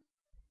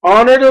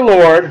 Honor the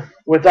Lord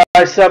with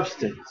thy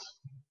substance.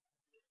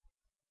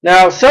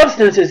 Now,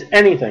 substance is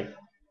anything.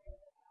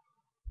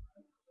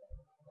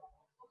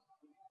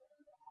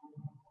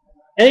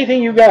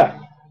 Anything you got.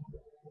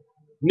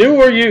 New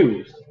or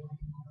used.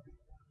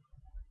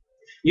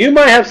 You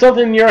might have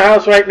something in your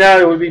house right now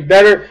that would be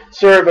better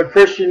serve a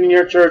Christian in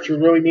your church who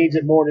really needs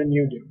it more than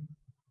you do.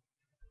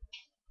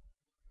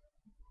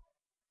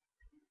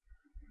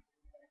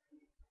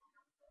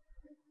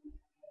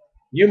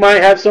 You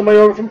might have somebody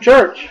over from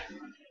church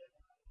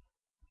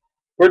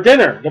for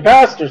dinner, the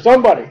pastor,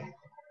 somebody.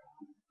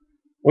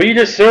 Well, you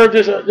just serve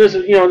just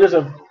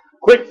a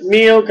quick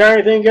meal kind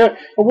of thing.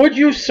 Or would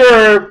you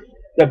serve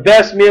the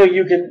best meal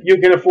you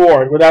can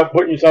afford without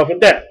putting yourself in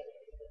debt?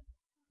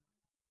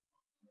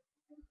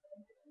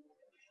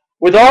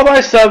 With all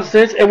thy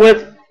substance and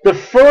with the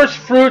first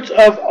fruits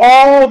of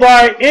all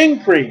thy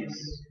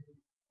increase,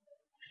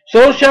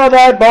 so shall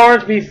thy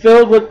barns be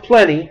filled with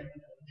plenty,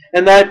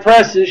 and thy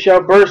presses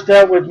shall burst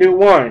out with new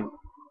wine.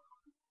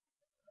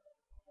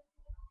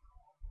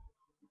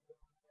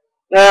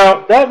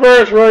 Now, that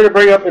verse really to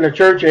bring up in the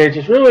church age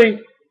is really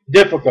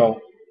difficult.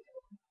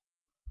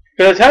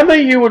 Because how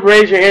many of you would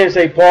raise your hand and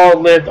say Paul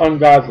lived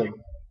ungodly?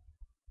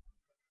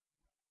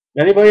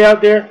 Anybody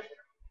out there?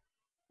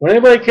 Would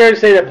anybody care to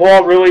say that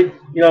Paul really,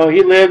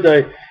 he lived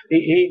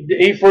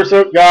he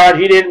forsook God,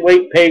 he didn't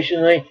wait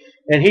patiently,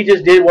 and he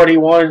just did what he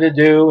wanted to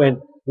do, and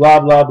blah,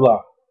 blah,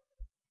 blah.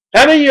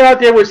 How many of you out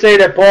there would say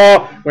that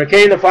Paul, when it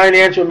came to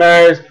financial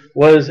matters,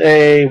 was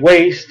a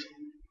waste,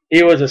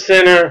 he was a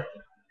sinner,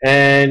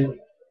 and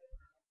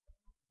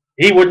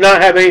he would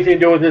not have anything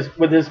to do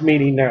with this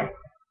meeting now?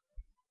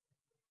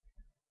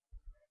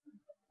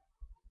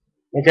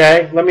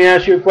 Okay, let me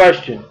ask you a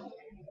question.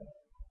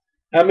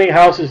 How many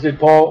houses did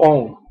Paul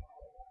own?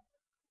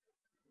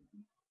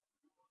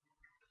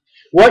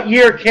 What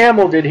year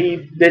camel did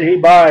he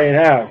buy and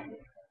have?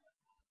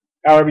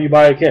 However you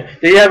buy a camel.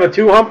 Did he have a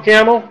 2-hump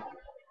camel?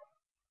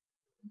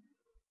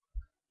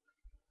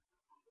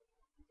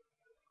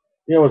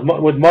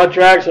 With mud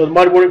tracks so the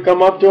mud wouldn't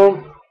come up to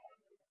him?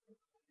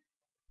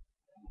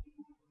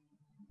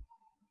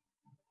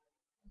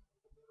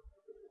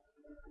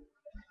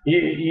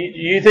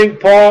 You think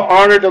Paul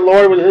honored the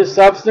Lord with his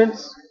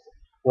substance?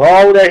 With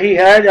all that he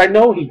had? I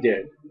know he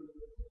did.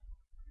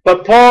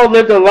 But Paul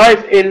lived a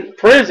life in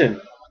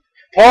prison.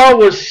 Paul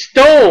was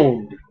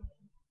stoned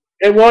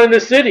in one of the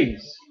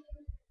cities.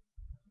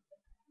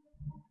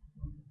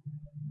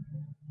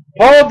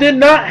 Paul did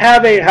not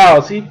have a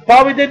house. He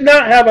probably did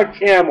not have a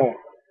camel.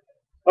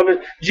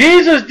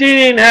 Jesus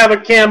didn't have a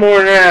camel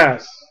or an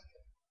ass.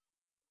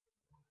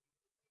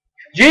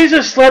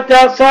 Jesus slept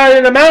outside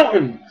in the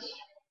mountains.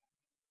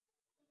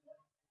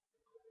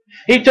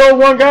 He told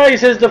one guy, he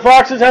says, the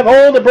foxes have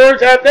holes, the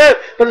birds have nests,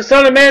 but the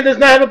Son of Man does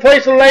not have a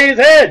place to lay his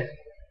head.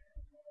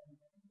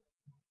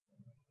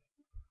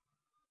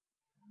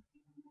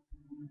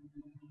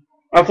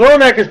 I'm throwing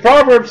that because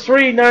Proverbs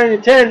 3, 9,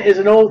 and 10 is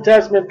an Old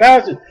Testament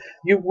passage.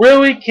 You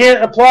really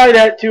can't apply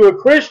that to a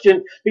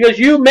Christian because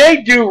you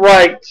may do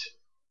right.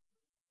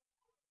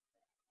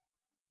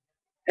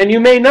 And you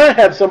may not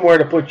have somewhere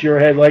to put your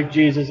head like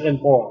Jesus and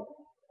Paul.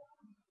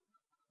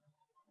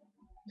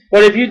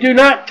 But if you do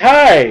not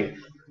tithe,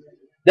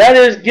 that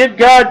is, give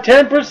God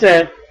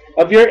 10%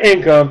 of your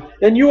income,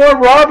 then you are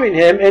robbing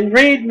him. And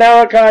read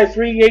Malachi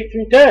 3, 8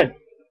 through 10.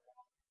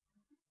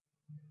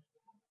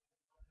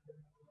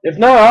 If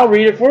not, I'll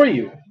read it for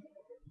you.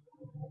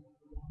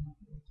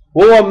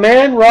 Will a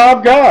man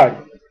rob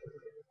God?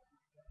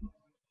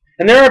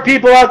 And there are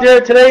people out there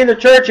today in the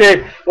church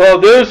age, well,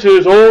 this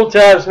is Old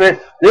Testament.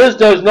 This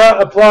does not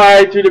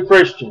apply to the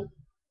Christian.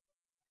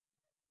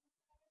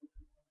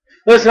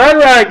 Listen, I'd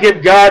rather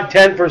give God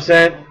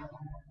 10%.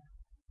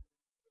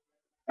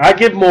 I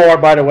give more,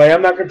 by the way.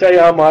 I'm not going to tell you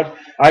how much.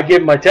 I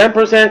give my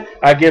 10%,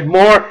 I give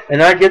more,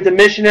 and I give the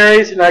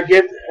missionaries, and I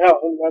give,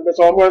 that's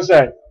all I'm going to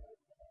say.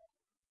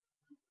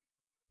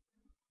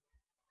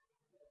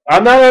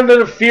 I'm not under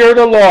the fear of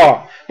the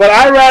law. But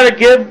I'd rather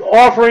give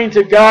offering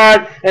to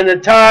God and the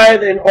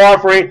tithe and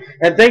offering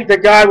and think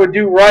that God would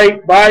do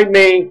right by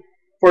me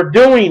for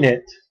doing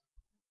it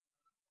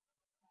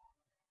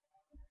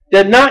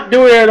than not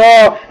do it at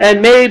all and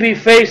maybe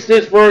face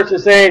this verse and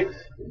say,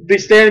 be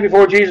standing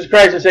before Jesus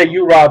Christ and say,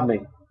 you robbed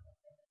me.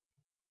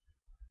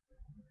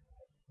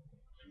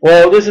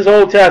 Well, this is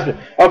Old Testament.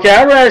 Okay,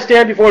 I'd rather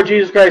stand before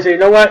Jesus Christ and say, you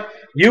know what?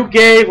 You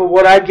gave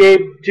what I gave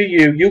to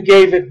you. You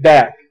gave it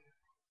back.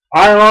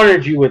 I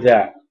honored you with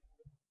that.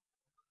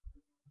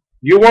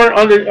 You weren't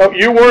under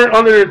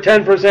the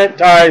 10%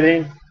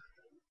 tithing.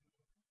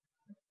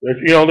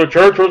 You know, the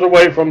church was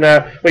away from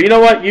that. But you know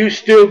what? You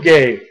still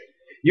gave.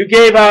 You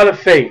gave out of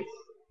faith.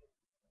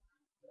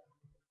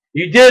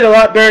 You did a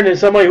lot better than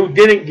somebody who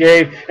didn't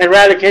give and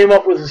rather came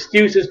up with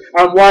excuses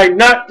on why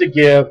not to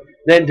give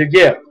than to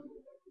give.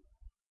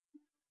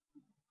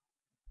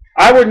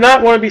 I would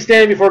not want to be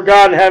standing before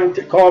God and having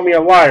to call me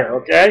a liar,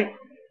 okay?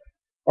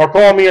 Or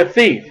call me a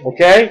thief,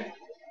 okay?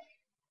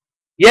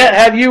 Yet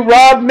have you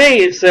robbed me,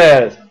 it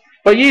says.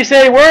 But ye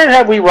say, wherein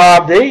have we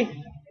robbed thee?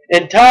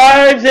 In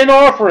tithes and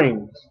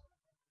offerings.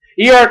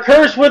 Ye are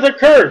cursed with a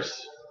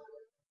curse,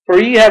 for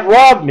ye have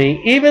robbed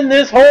me, even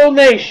this whole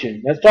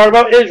nation. Let's talk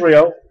about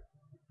Israel.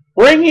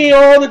 Bring ye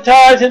all the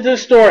tithes into the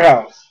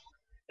storehouse,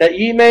 that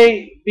ye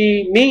may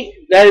be meat,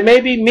 that it may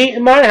be meat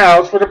in my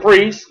house for the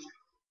priests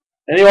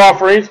and the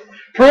offerings.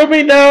 Prove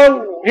me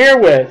now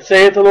herewith,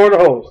 saith the Lord of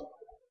hosts,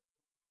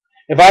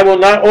 if I will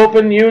not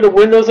open you the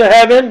windows of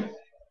heaven.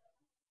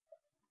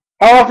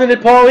 How often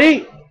did Paul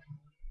eat?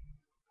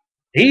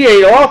 He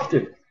ate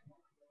often.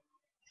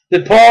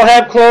 Did Paul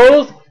have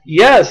clothes?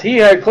 Yes, he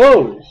had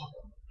clothes.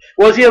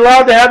 Was he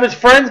allowed to have his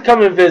friends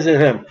come and visit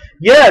him?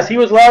 Yes, he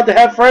was allowed to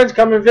have friends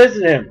come and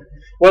visit him.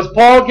 Was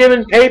Paul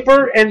given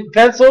paper and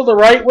pencil to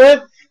write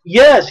with?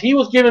 Yes, he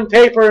was given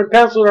paper and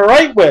pencil to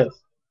write with.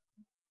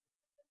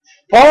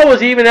 Paul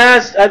was even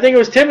asked, I think it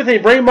was Timothy,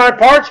 bring my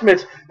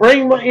parchments,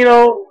 bring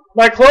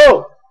my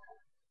clothes.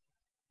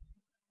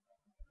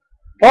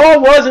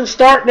 Paul wasn't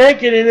stark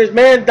naked and his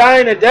man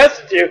dying of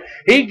destitute.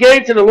 He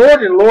gave to the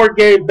Lord and the Lord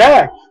gave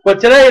back. But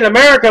today in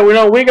America,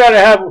 we got to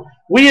have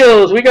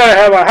wheels, we got to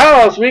have a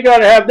house, we got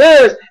to have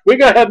this, we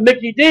got to have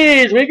Mickey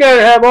D's, we got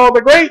to have all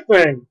the great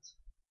things.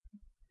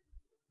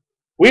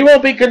 We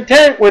won't be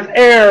content with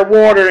air,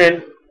 water,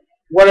 and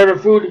whatever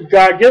food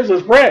God gives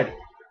us, bread.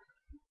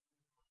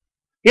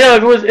 You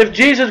know, if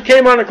Jesus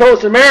came on the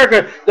coast of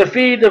America to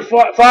feed the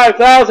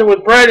 5,000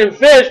 with bread and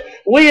fish,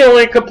 we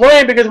only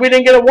complain because we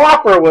didn't get a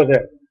Whopper with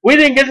it. We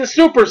didn't get the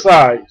super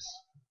size.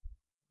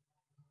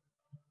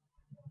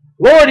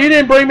 Lord, you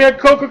didn't bring me a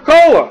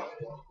Coca-Cola.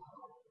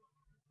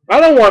 I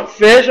don't want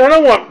fish. I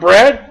don't want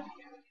bread.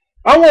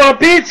 I want a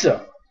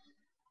pizza.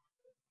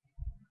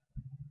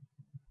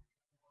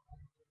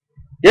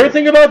 You ever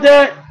think about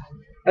that?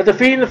 After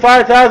feeding the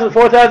 5,000,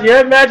 4,000, you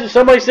ever imagine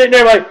somebody sitting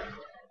there like,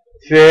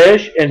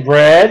 fish and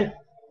bread?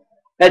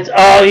 That's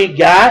all he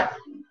got?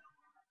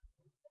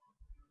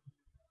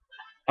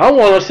 I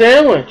want a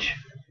sandwich.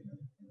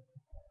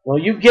 Well,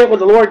 you get what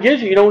the Lord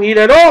gives you. You don't eat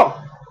at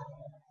all.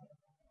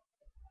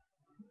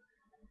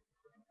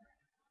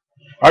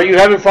 Are you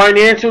having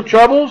financial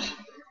troubles?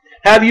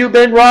 Have you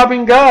been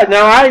robbing God?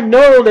 Now, I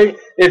know that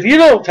if you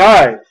don't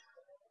tithe,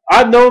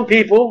 I've known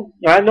people,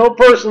 I know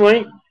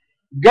personally,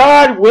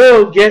 God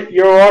will get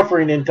your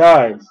offering in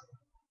tithes.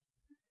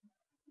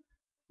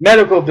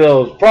 Medical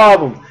bills,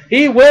 problems.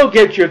 He will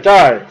get your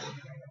tithes.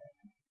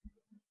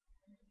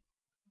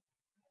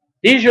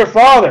 He's your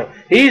father.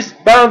 He's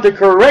bound to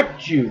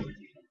correct you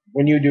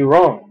when you do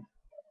wrong.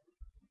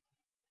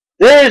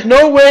 There is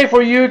no way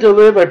for you to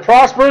live a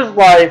prosperous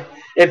life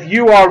if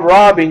you are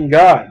robbing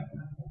God.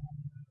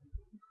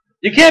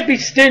 You can't be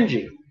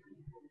stingy.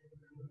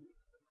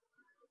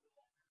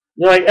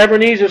 You're like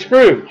Ebenezer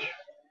Scrooge.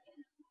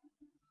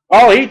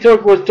 All he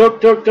took was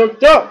took.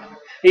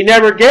 He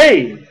never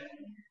gave.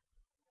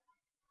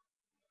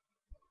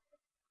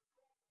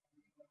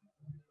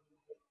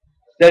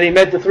 Then he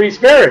met the three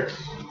spirits.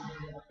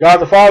 God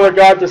the Father,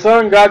 God the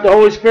Son, God the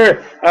Holy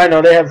Spirit. I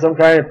know they have some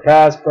kind of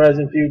past,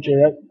 present,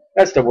 future.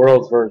 That's the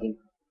world's version.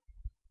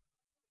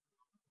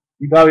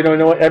 You probably don't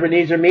know what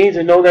Ebenezer means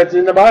and know that's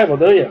in the Bible,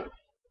 do you?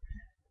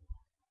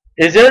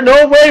 Is there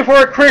no way for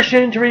a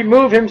Christian to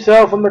remove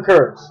himself from the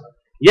curse?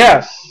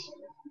 Yes.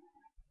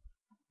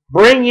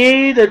 Bring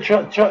ye the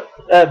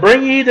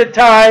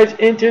tithes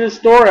into the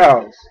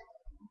storehouse,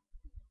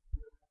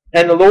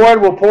 and the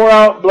Lord will pour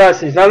out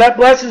blessings. Now that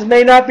blessings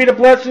may not be the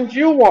blessings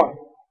you want.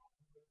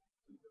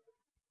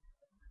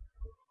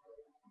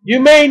 You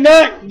may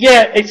not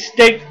get a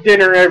steak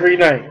dinner every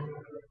night.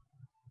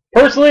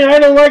 Personally, I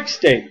don't like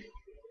steak.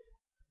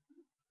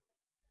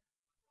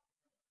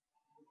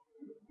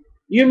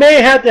 You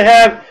may have to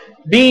have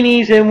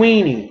beanies and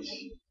weenies.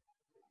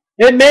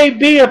 It may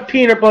be a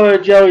peanut butter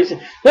and jelly.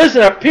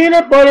 Listen, a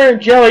peanut butter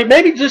and jelly,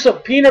 maybe just a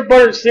peanut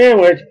butter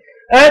sandwich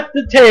at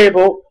the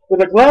table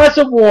with a glass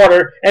of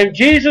water and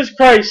Jesus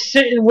Christ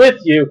sitting with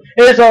you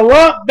is a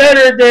lot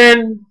better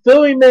than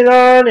filet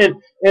mignon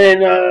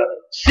and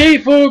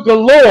seafood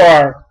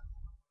galore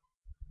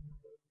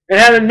and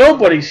having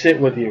nobody sit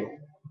with you.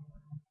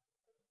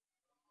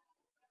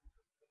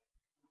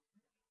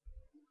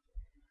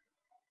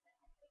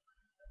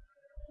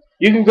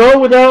 You can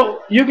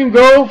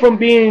go from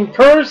being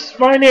cursed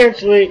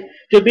financially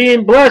to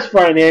being blessed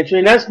financially,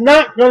 and that's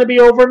not going to be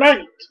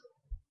overnight.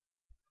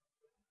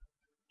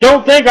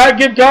 Don't think I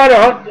give God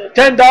 $10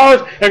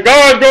 and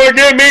God's going to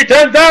give me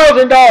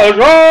 $10,000.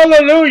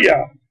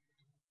 Hallelujah.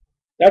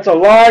 That's a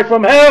lie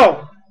from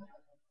hell.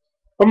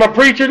 From a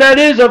preacher that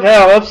is of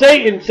hell, of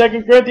Satan,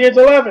 2 Corinthians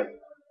 11.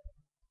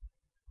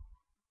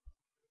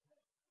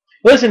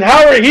 Listen,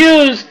 Howard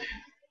Hughes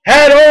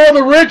had all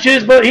the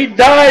riches, but he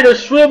died a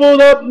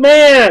shriveled up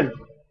man.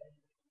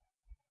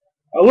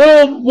 A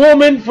little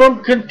woman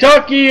from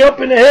Kentucky up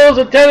in the hills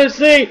of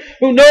Tennessee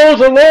who knows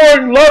the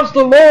Lord and loves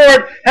the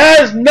Lord,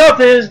 has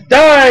nothing, has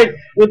died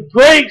with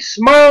great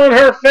smile on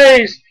her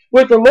face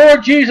with the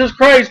Lord Jesus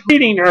Christ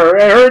greeting her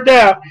at her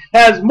death,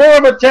 has more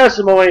of a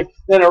testimony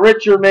than a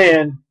richer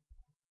man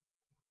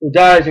who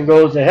dies and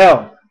goes to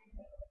hell.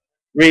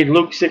 Read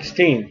Luke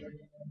 16.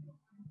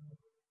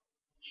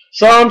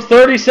 Psalms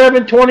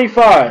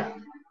 37:25.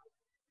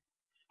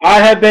 I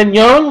have been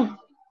young,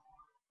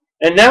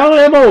 and now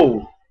am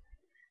old,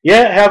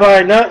 yet have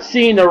I not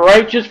seen the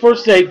righteous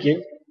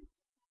forsaken,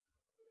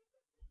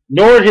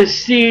 nor his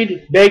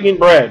seed begging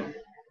bread.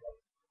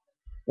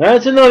 Now,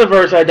 that's another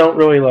verse I don't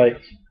really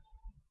like.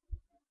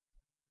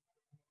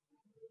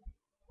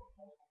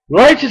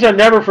 Righteous are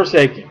never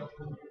forsaken.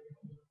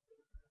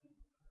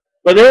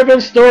 But there have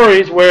been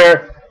stories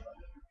where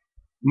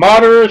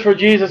martyrs for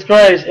Jesus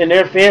Christ and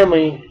their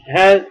family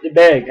had to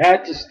beg,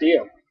 had to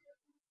steal.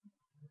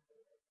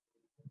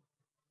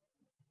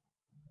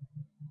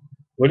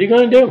 What are you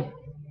going to do?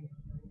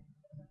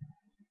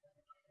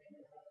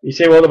 You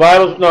say, well, the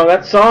Bible's, no,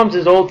 that Psalms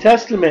is Old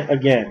Testament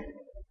again.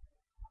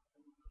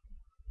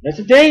 That's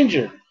a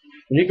danger.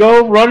 When you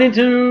go run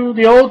into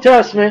the Old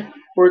Testament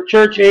for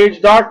church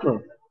age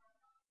doctrine.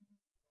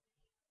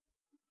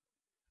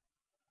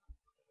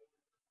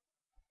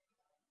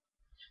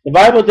 The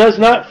Bible does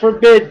not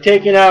forbid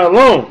taking out a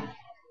loan.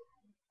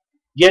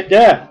 Get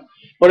that.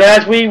 But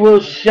as we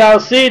shall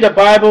see, the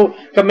Bible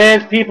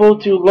commands people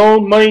to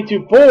loan money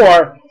to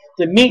poor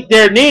to meet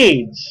their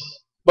needs.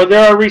 But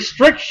there are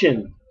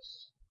restrictions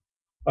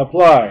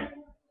applied.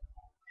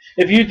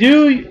 If you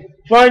do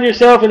find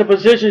yourself in a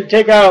position to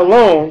take out a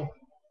loan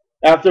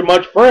after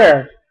much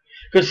prayer,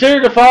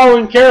 consider the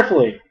following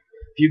carefully.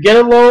 If you get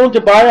a loan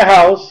to buy a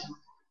house,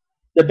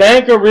 the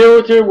bank or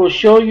realtor will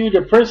show you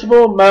the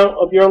principal amount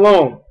of your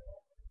loan.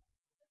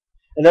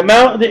 And the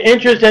amount of the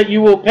interest that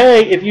you will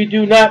pay if you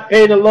do not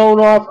pay the loan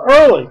off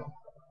early.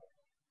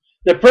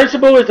 The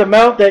principal is the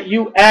amount that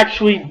you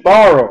actually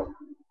borrow.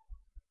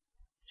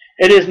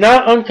 It is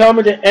not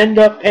uncommon to end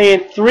up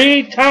paying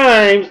 3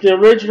 times the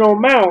original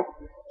amount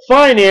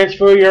financed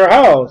for your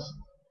house.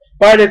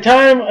 By the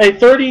time a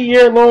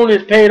 30-year loan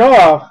is paid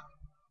off,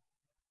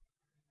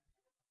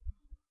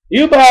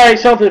 you buy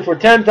something for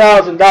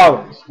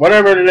 $10,000,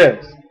 whatever it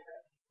is.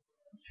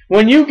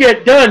 When you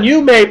get done,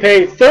 you may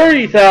pay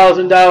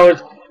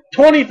 $30,000,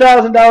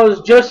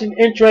 $20,000 just in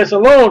interest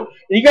alone. And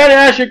you got to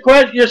ask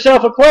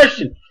yourself a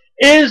question.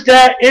 Is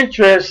that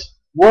interest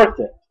worth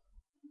it?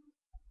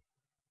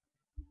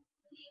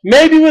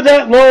 Maybe with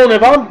that loan,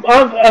 if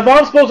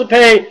I'm supposed to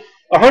pay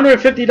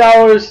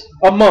 $150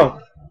 a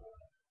month,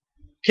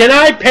 can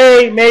I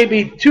pay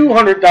maybe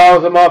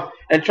 $200 a month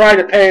and try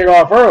to pay it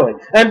off early?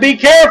 And be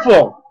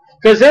careful.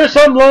 Because there's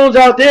some loans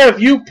out there,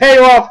 if you pay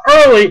off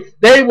early,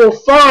 they will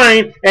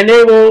fine and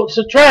they will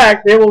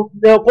subtract.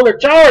 They'll put a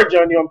charge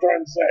on you, I'm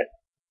trying to say.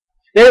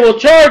 They will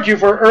charge you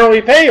for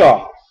early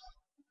payoff.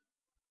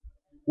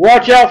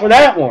 Watch out for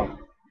that one.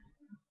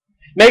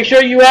 Make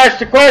sure you ask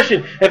the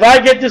question, if I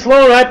get this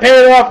loan and I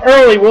pay it off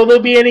early, will there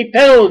be any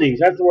penalties?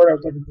 That's the word I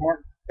was looking for.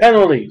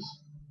 Penalties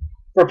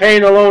for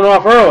paying the loan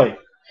off early.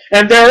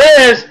 And there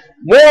is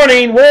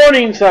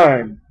warning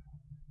sign.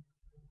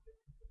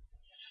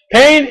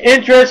 Paying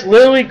interest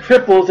literally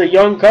cripples a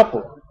young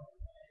couple,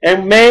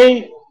 and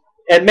many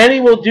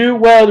will do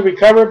well to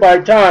recover by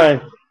the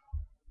time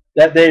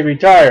that they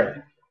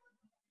retire.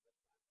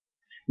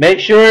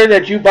 Make sure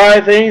that you buy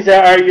things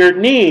that are your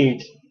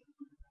needs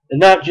and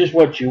not just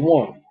what you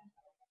want.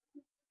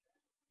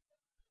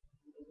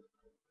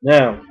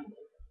 Now,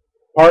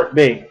 part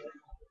B.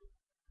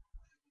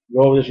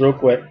 Go over this real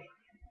quick.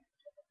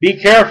 Be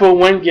careful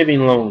when giving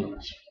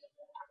loans.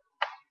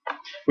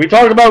 We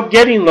talked about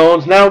getting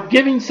loans, now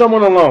giving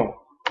someone a loan.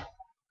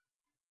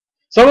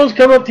 Someone's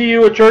come up to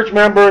you, a church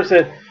member, and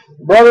said,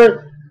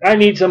 brother, I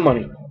need some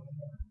money.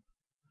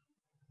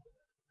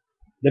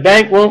 The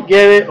bank won't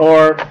give it,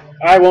 or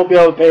I won't be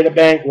able to pay the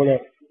bank,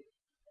 whatever.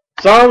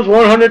 Psalms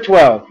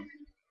 112.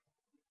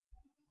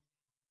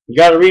 You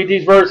got to read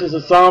these verses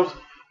of Psalms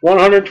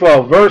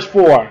 112. Verse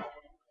 4.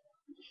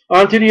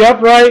 Unto the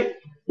upright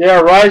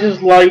there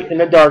arises light in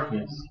the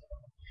darkness.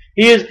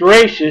 He is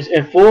gracious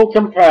and full of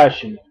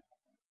compassion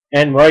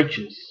and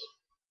righteous.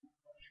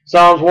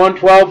 Psalms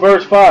 112,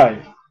 verse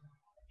 5.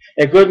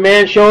 A good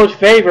man shows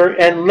favor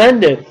and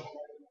lendeth.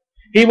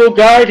 He will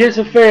guide his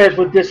affairs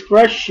with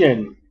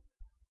discretion.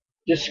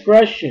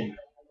 Discretion.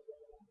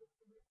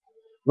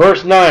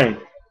 Verse 9.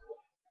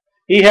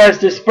 He has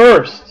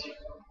dispersed.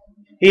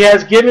 He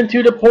has given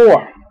to the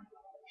poor.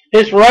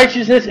 His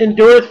righteousness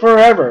endureth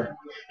forever.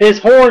 His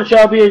horn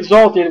shall be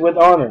exalted with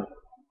honor.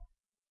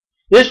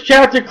 This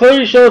chapter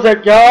clearly shows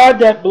that God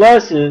that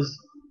blesses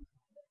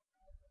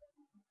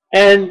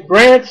and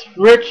grants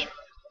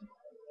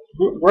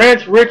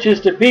riches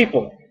to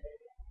people.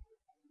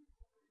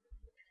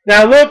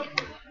 Now look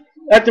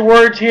at the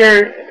words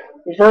here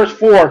in verse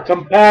 4,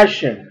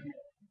 compassion.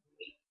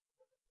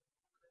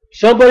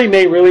 Somebody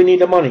may really need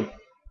the money.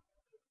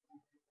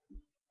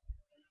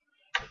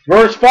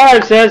 Verse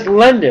 5 says,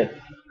 lendeth.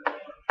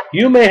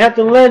 You may have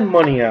to lend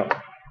money out.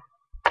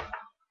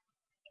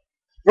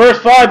 Verse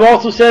 5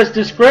 also says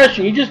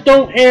discretion. You just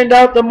don't hand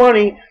out the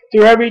money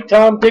to every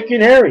Tom, Dick,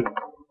 and Harry.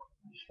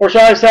 Or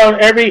shall I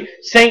sound every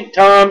Saint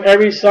Tom,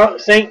 every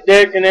Saint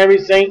Dick, and every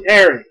Saint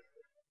Harry.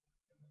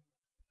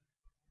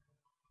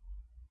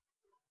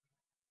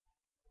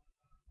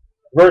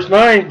 Verse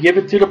 9, give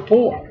it to the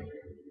poor.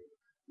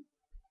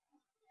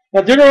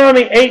 Now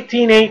Deuteronomy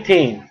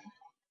 18:18.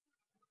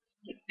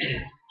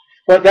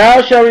 But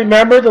thou shalt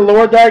remember the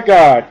Lord thy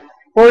God,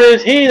 for it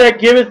is he that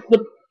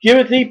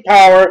giveth thee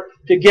power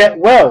to get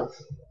wealth,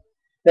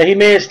 that he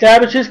may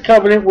establish his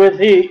covenant with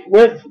he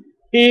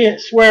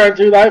sware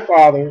unto thy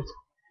fathers,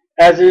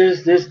 as it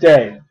is this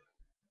day.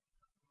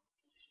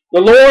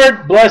 The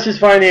Lord blesses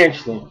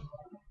financially.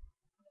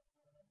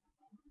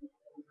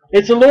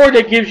 It's the Lord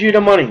that gives you the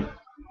money,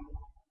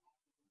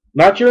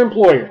 not your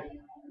employer.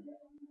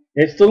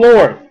 It's the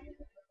Lord.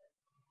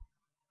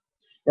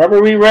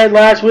 Remember we read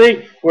last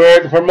week where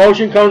the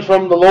promotion comes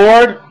from the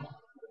Lord?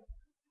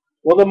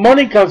 Well, the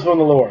money comes from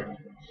the Lord.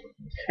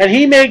 And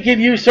he may give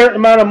you a certain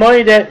amount of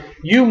money that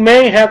you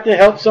may have to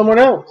help someone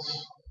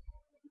else.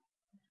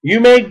 You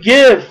may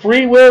give,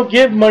 free will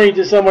give money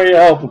to somebody to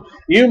help them.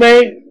 You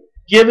may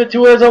give it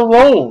to as a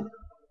loan.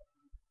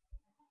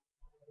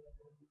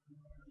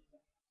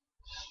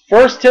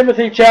 1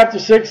 Timothy chapter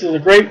 6 is a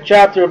great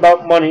chapter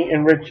about money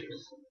and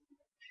riches.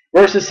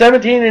 Verses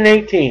 17 and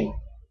 18.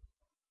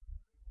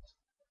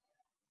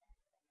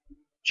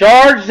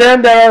 Charge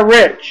them that are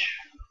rich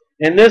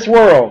in this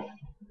world,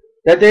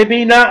 that they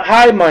be not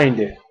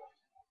high-minded,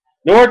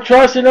 nor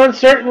trust in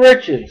uncertain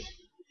riches,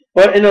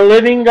 but in the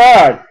living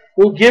God,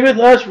 who giveth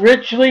us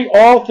richly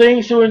all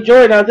things to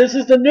enjoy. Now this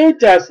is the New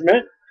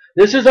Testament.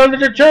 This is under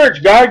the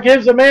church. God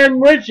gives a man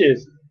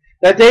riches,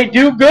 that they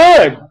do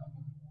good,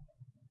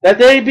 that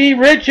they be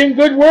rich in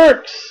good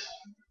works,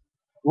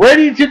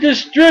 ready to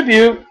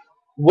distribute,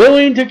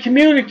 willing to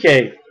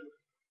communicate.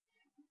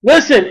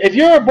 Listen, if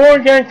you're a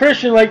born-again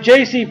Christian like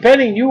J.C.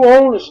 Penney, you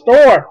own a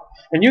store,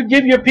 and you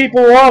give your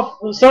people off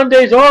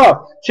Sundays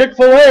off.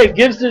 Chick-fil-A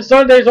gives the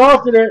Sundays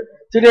off to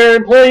their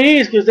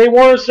employees because they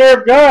want to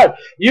serve God.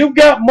 You've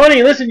got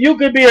money. Listen, you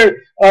could be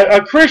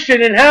a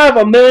Christian and have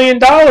 $1 million.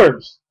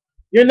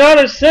 You're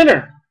not a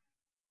sinner.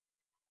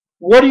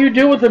 What do you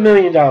do with $1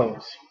 million?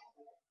 Do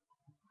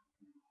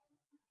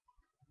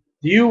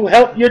you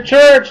help your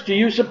church? Do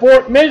you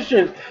support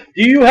missions?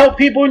 Do you help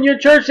people in your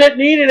church that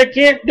need it and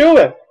can't do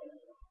it?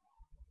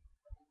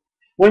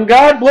 When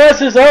God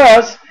blesses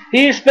us,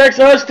 he expects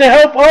us to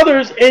help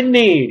others in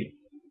need.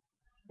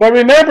 But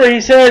remember, he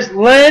says,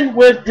 lend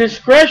with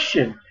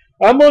discretion.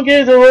 I'm going to get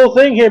into a little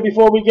thing here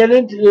before we get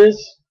into this.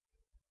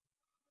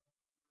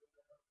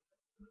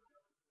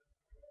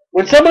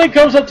 When somebody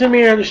comes up to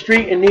me on the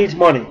street and needs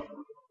money,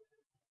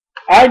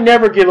 I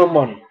never give them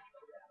money.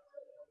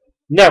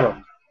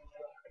 Never.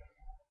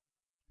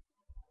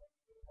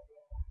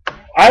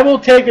 I will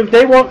take, if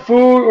they want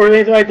food or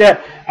anything like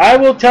that, I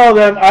will tell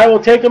them, I will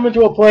take them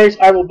into a place,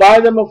 I will buy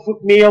them a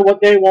meal,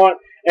 what they want,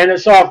 and a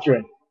soft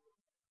drink.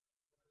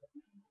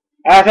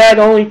 I've had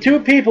only 2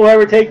 people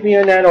ever take me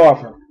on that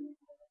offer.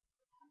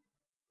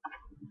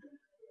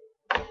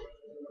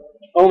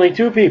 Only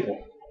 2 people.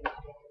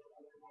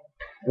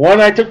 One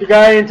I took the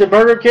guy into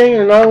Burger King,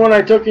 and another one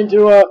I took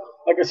into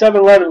like a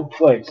 7-Eleven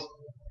place.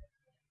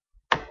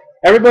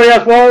 Everybody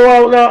else,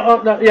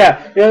 well, no,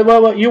 yeah,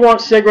 well, you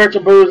want cigarettes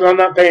or booze, and I'm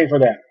not paying for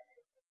that.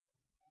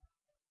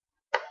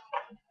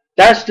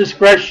 That's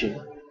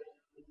discretion.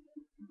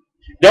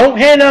 Don't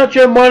hand out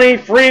your money,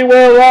 free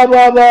will, blah,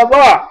 blah, blah,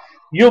 blah.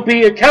 You'll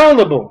be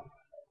accountable.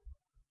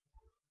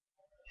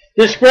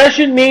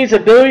 Discretion means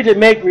ability to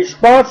make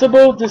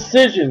responsible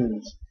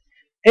decisions.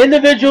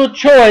 Individual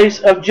choice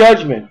of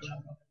judgment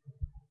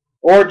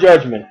or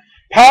judgment.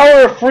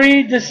 Power of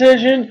free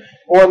decision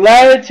or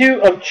latitude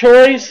of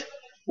choice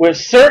with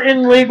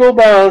certain legal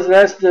bounds.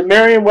 That's the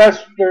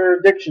Merriam-Webster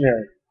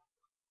Dictionary.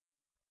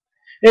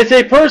 It's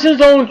a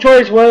person's own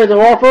choice whether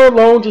to offer a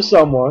loan to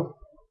someone.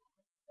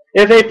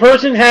 If a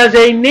person has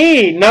a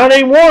need, not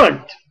a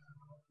want.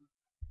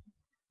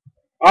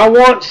 I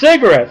want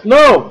cigarettes.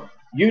 No.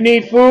 You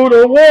need food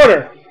or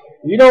water.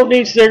 You don't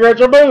need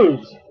cigarettes or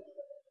booze.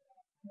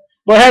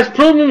 But has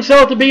proven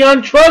himself to be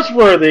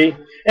untrustworthy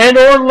and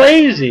or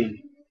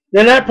lazy,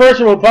 then that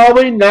person will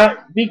probably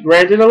not be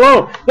granted a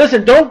loan.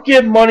 Listen, don't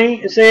give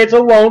money and say it's a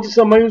loan to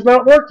somebody who's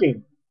not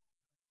working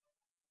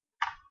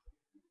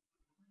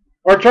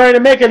or trying to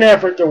make an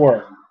effort to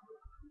work.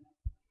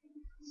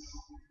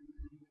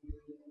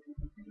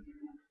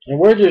 And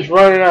we're just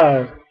running out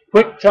of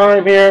quick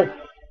time here.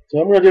 So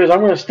what I'm going to do is I'm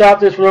going to stop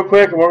this real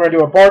quick, and we're going to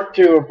do a part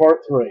 2 of part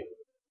 3.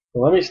 So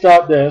let me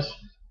stop this.